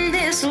end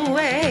this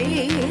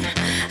way.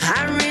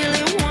 I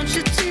really want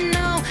you to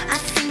know, I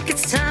think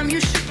it's time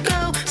you should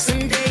go.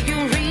 Someday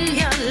you'll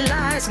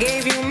realize,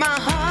 gave you my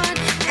heart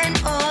and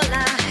all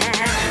I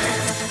had.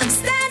 I'm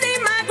standing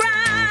my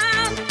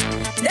ground,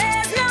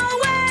 there's no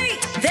way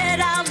that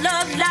I'll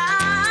love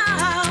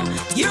now.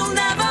 You'll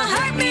never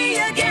hurt me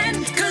again,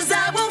 'cause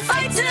I will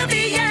fight till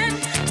the end.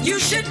 You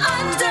should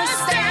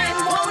understand,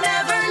 won't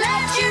ever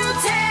let you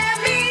tear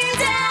me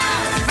down.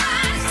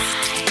 Rise,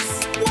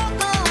 Walk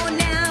on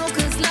now,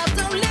 'cause love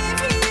don't live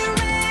here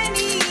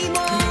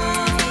anymore.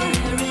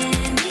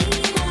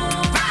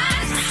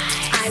 rise,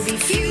 I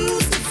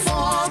refuse to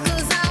fall,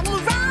 'cause I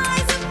will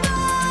rise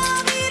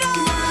above it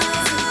all.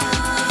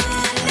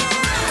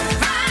 Now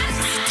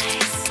rise,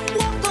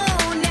 walk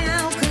on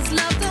now, 'cause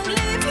love don't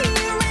live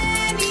here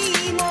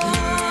anymore.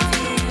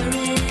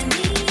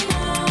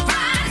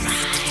 rise,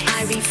 I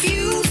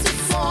refuse to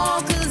fall,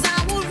 'cause I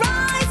will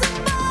rise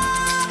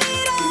above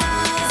it all.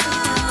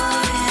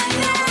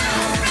 Now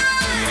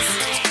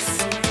rise.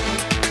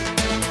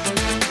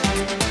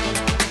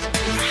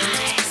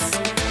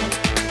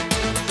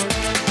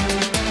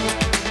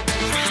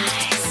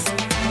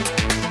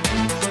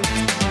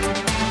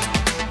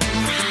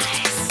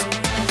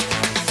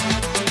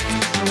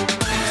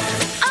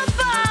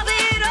 above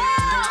it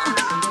all.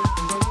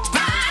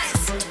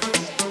 Rise.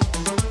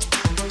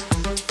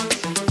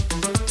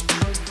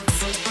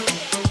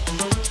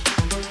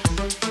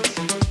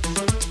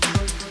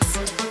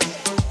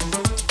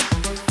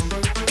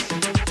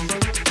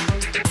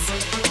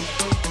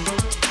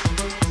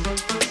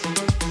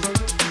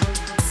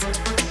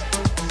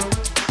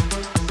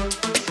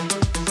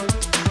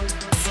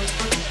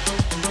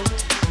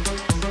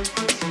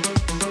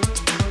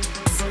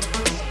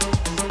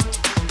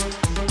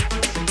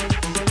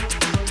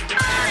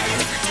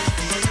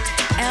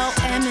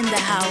 LM in the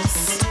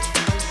house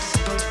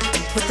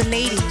with the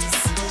ladies.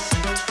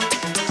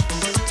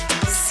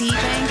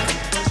 C-Bank,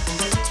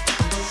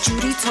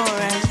 Judy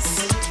Torres,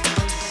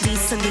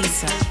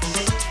 Lisa.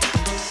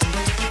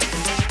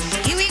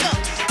 Here we go.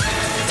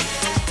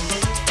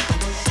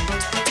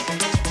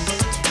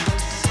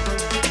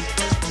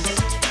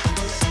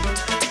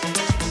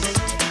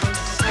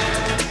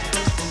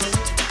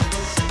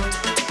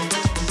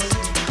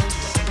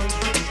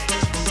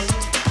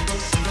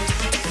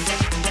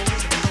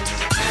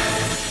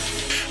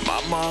 My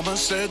Mama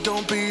said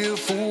don't be a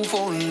fool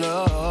for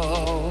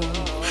love.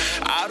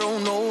 I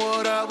don't know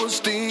what I was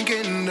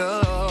thinking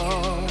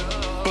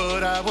of,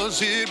 but I was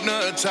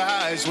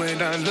hypnotized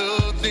when I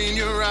looked in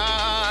your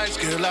eyes.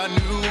 Girl, I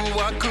knew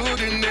I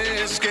couldn't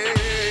escape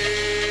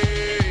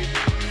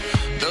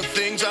the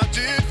things I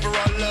did for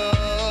our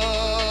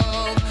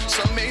love.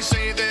 Some may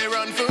say they're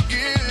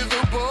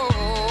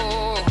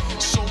unforgivable.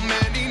 So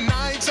many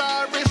nights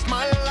I risked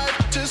my life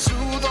to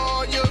soothe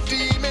all your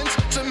demons,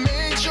 to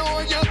make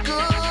sure you're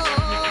good.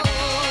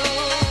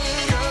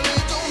 Girl,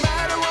 it don't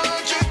matter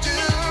what you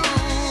do,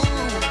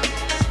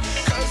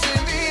 'cause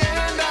in the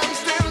end I'm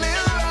still in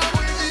love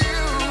with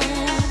you.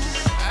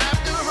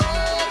 After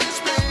all this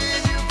pain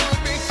you put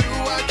me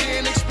through, I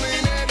can't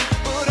explain it,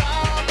 but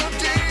I'm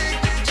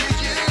addicted to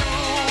you.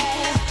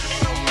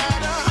 No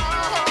matter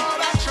how hard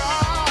I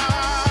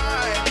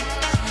try,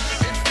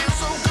 it feels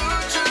so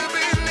good to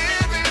be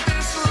living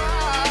this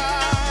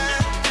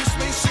life. This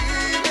may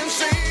seem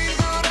insane,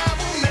 but I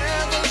will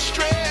never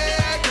stray,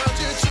 'cause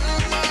you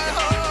took my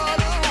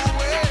heart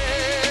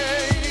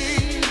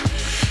away.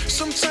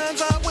 Sometimes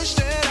I wish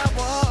that I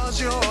was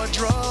your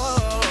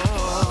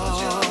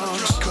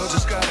drugs, 'cause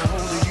it's got a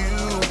hold of you.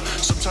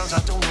 Sometimes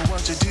I don't know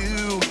what to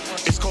do.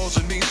 It's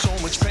causing me so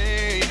much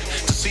pain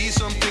to see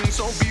something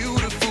so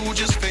beautiful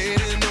just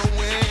fading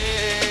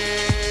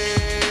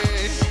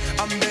away.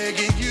 I'm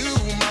begging you,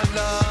 my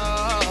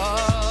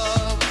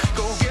love,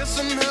 go get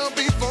some help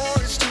before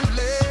it's too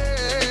late.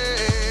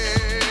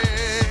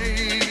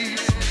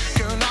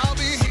 Girl, I'll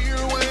be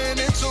here when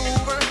it's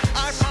over,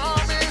 I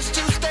promise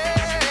to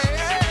stay.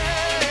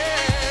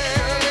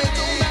 Girl, it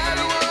don't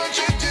matter what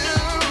you do,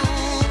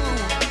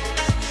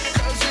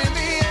 'cause in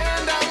the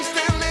end I'm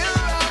still in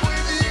love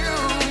with you.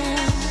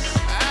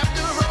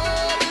 After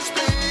all this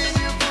pain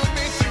you put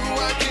me through,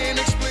 I can't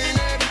explain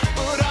it,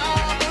 but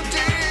I'm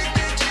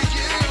addicted to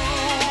you.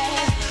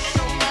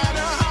 No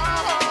matter how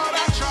hard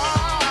I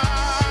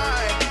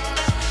try,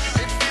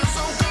 it feels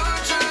so good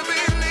to be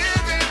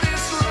living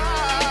this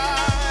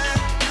life.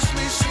 This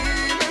may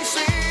seem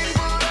insane,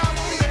 but I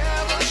will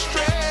never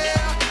stray.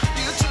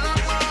 You took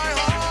my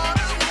heart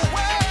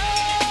away.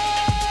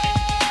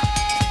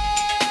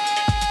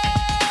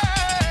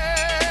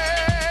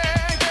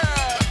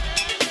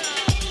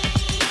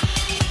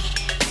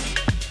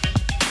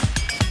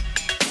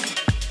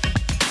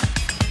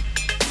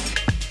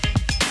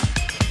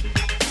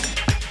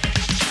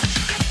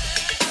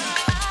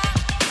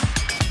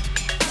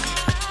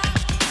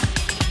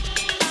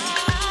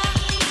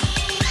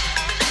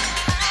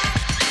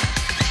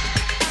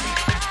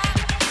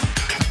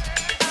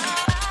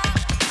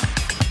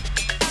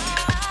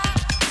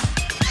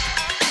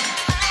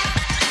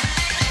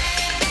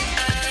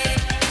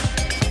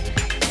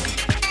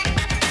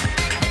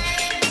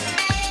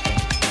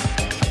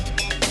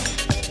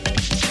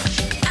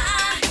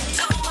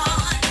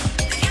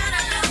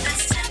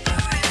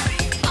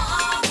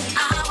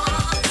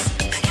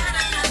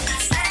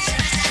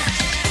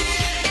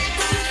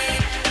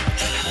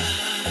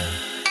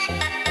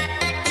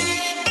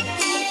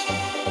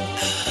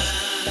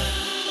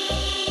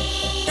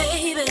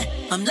 Baby,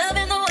 I'm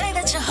loving the way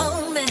that you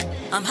hold me.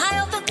 I'm high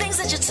off the things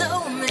that you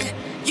told me.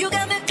 You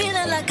got me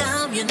feeling like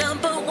I'm your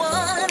number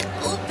one.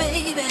 Oh,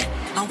 baby,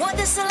 I want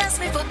this to last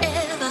me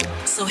forever.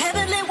 So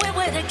heavenly when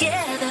we're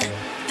together.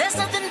 There's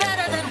nothing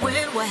better than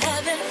when we're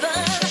having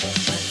fun.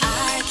 But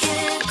I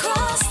can't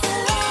cross the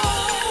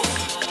line.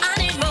 I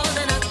need more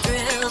than a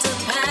thrill to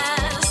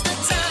pass the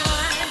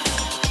time.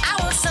 I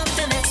want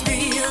something that's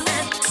real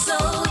and so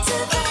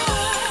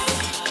divine.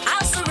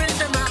 I'll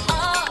surrender my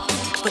all,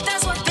 but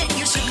that's one thing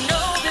you should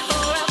know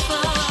before I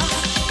fall.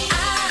 I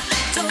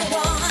don't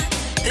want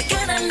the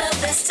kind of love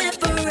that's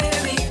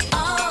temporary.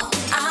 All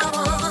I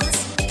want,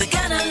 the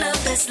kind of love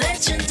that's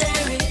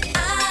legendary.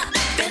 I've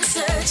been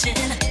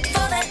searching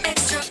for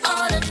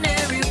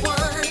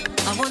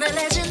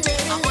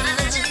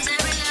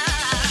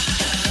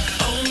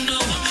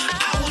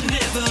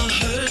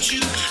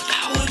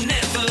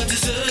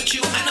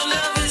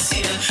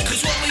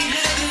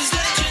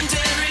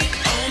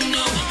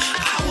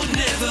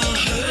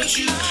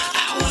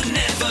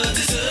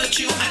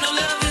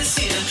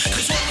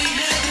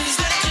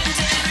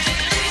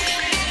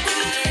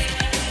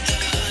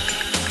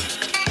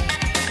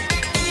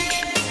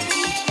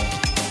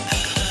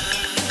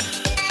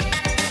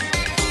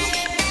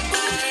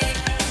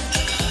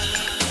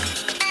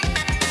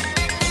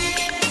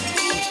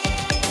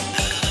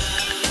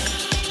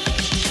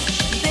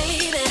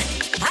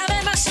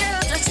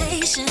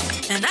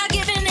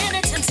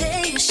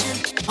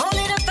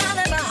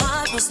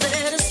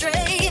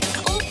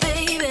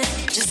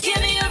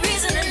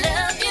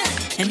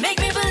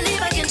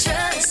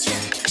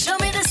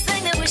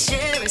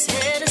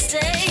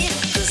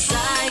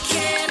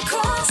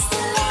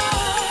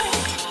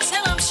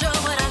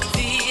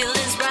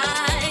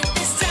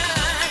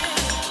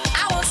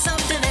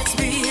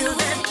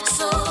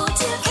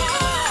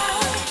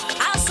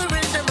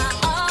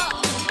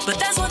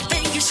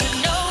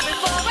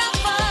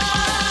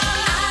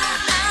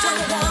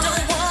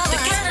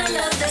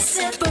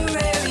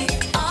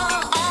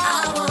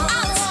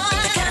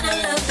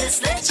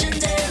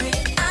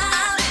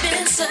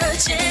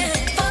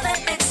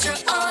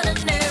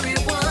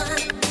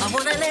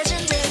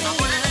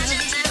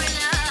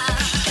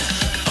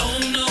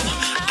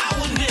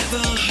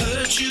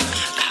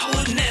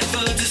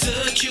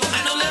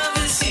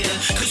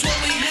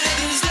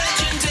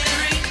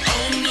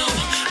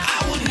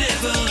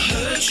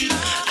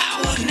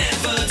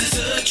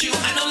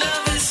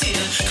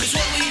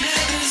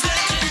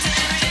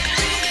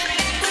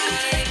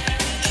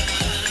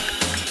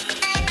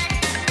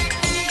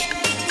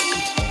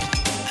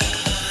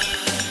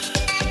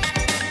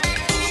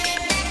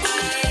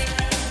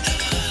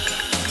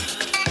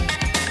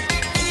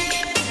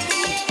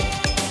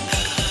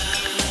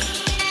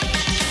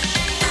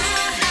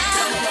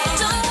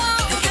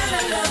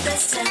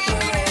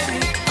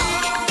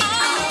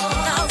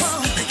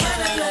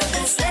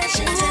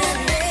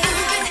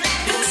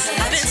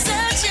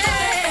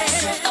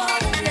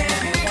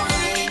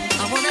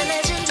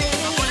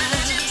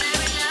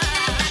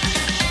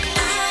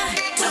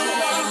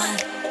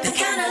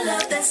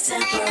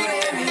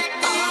temporary.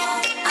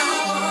 All I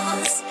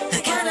want's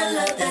the kind of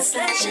love that's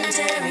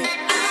legendary.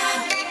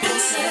 I've been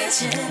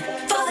searching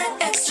for that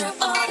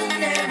extraordinary.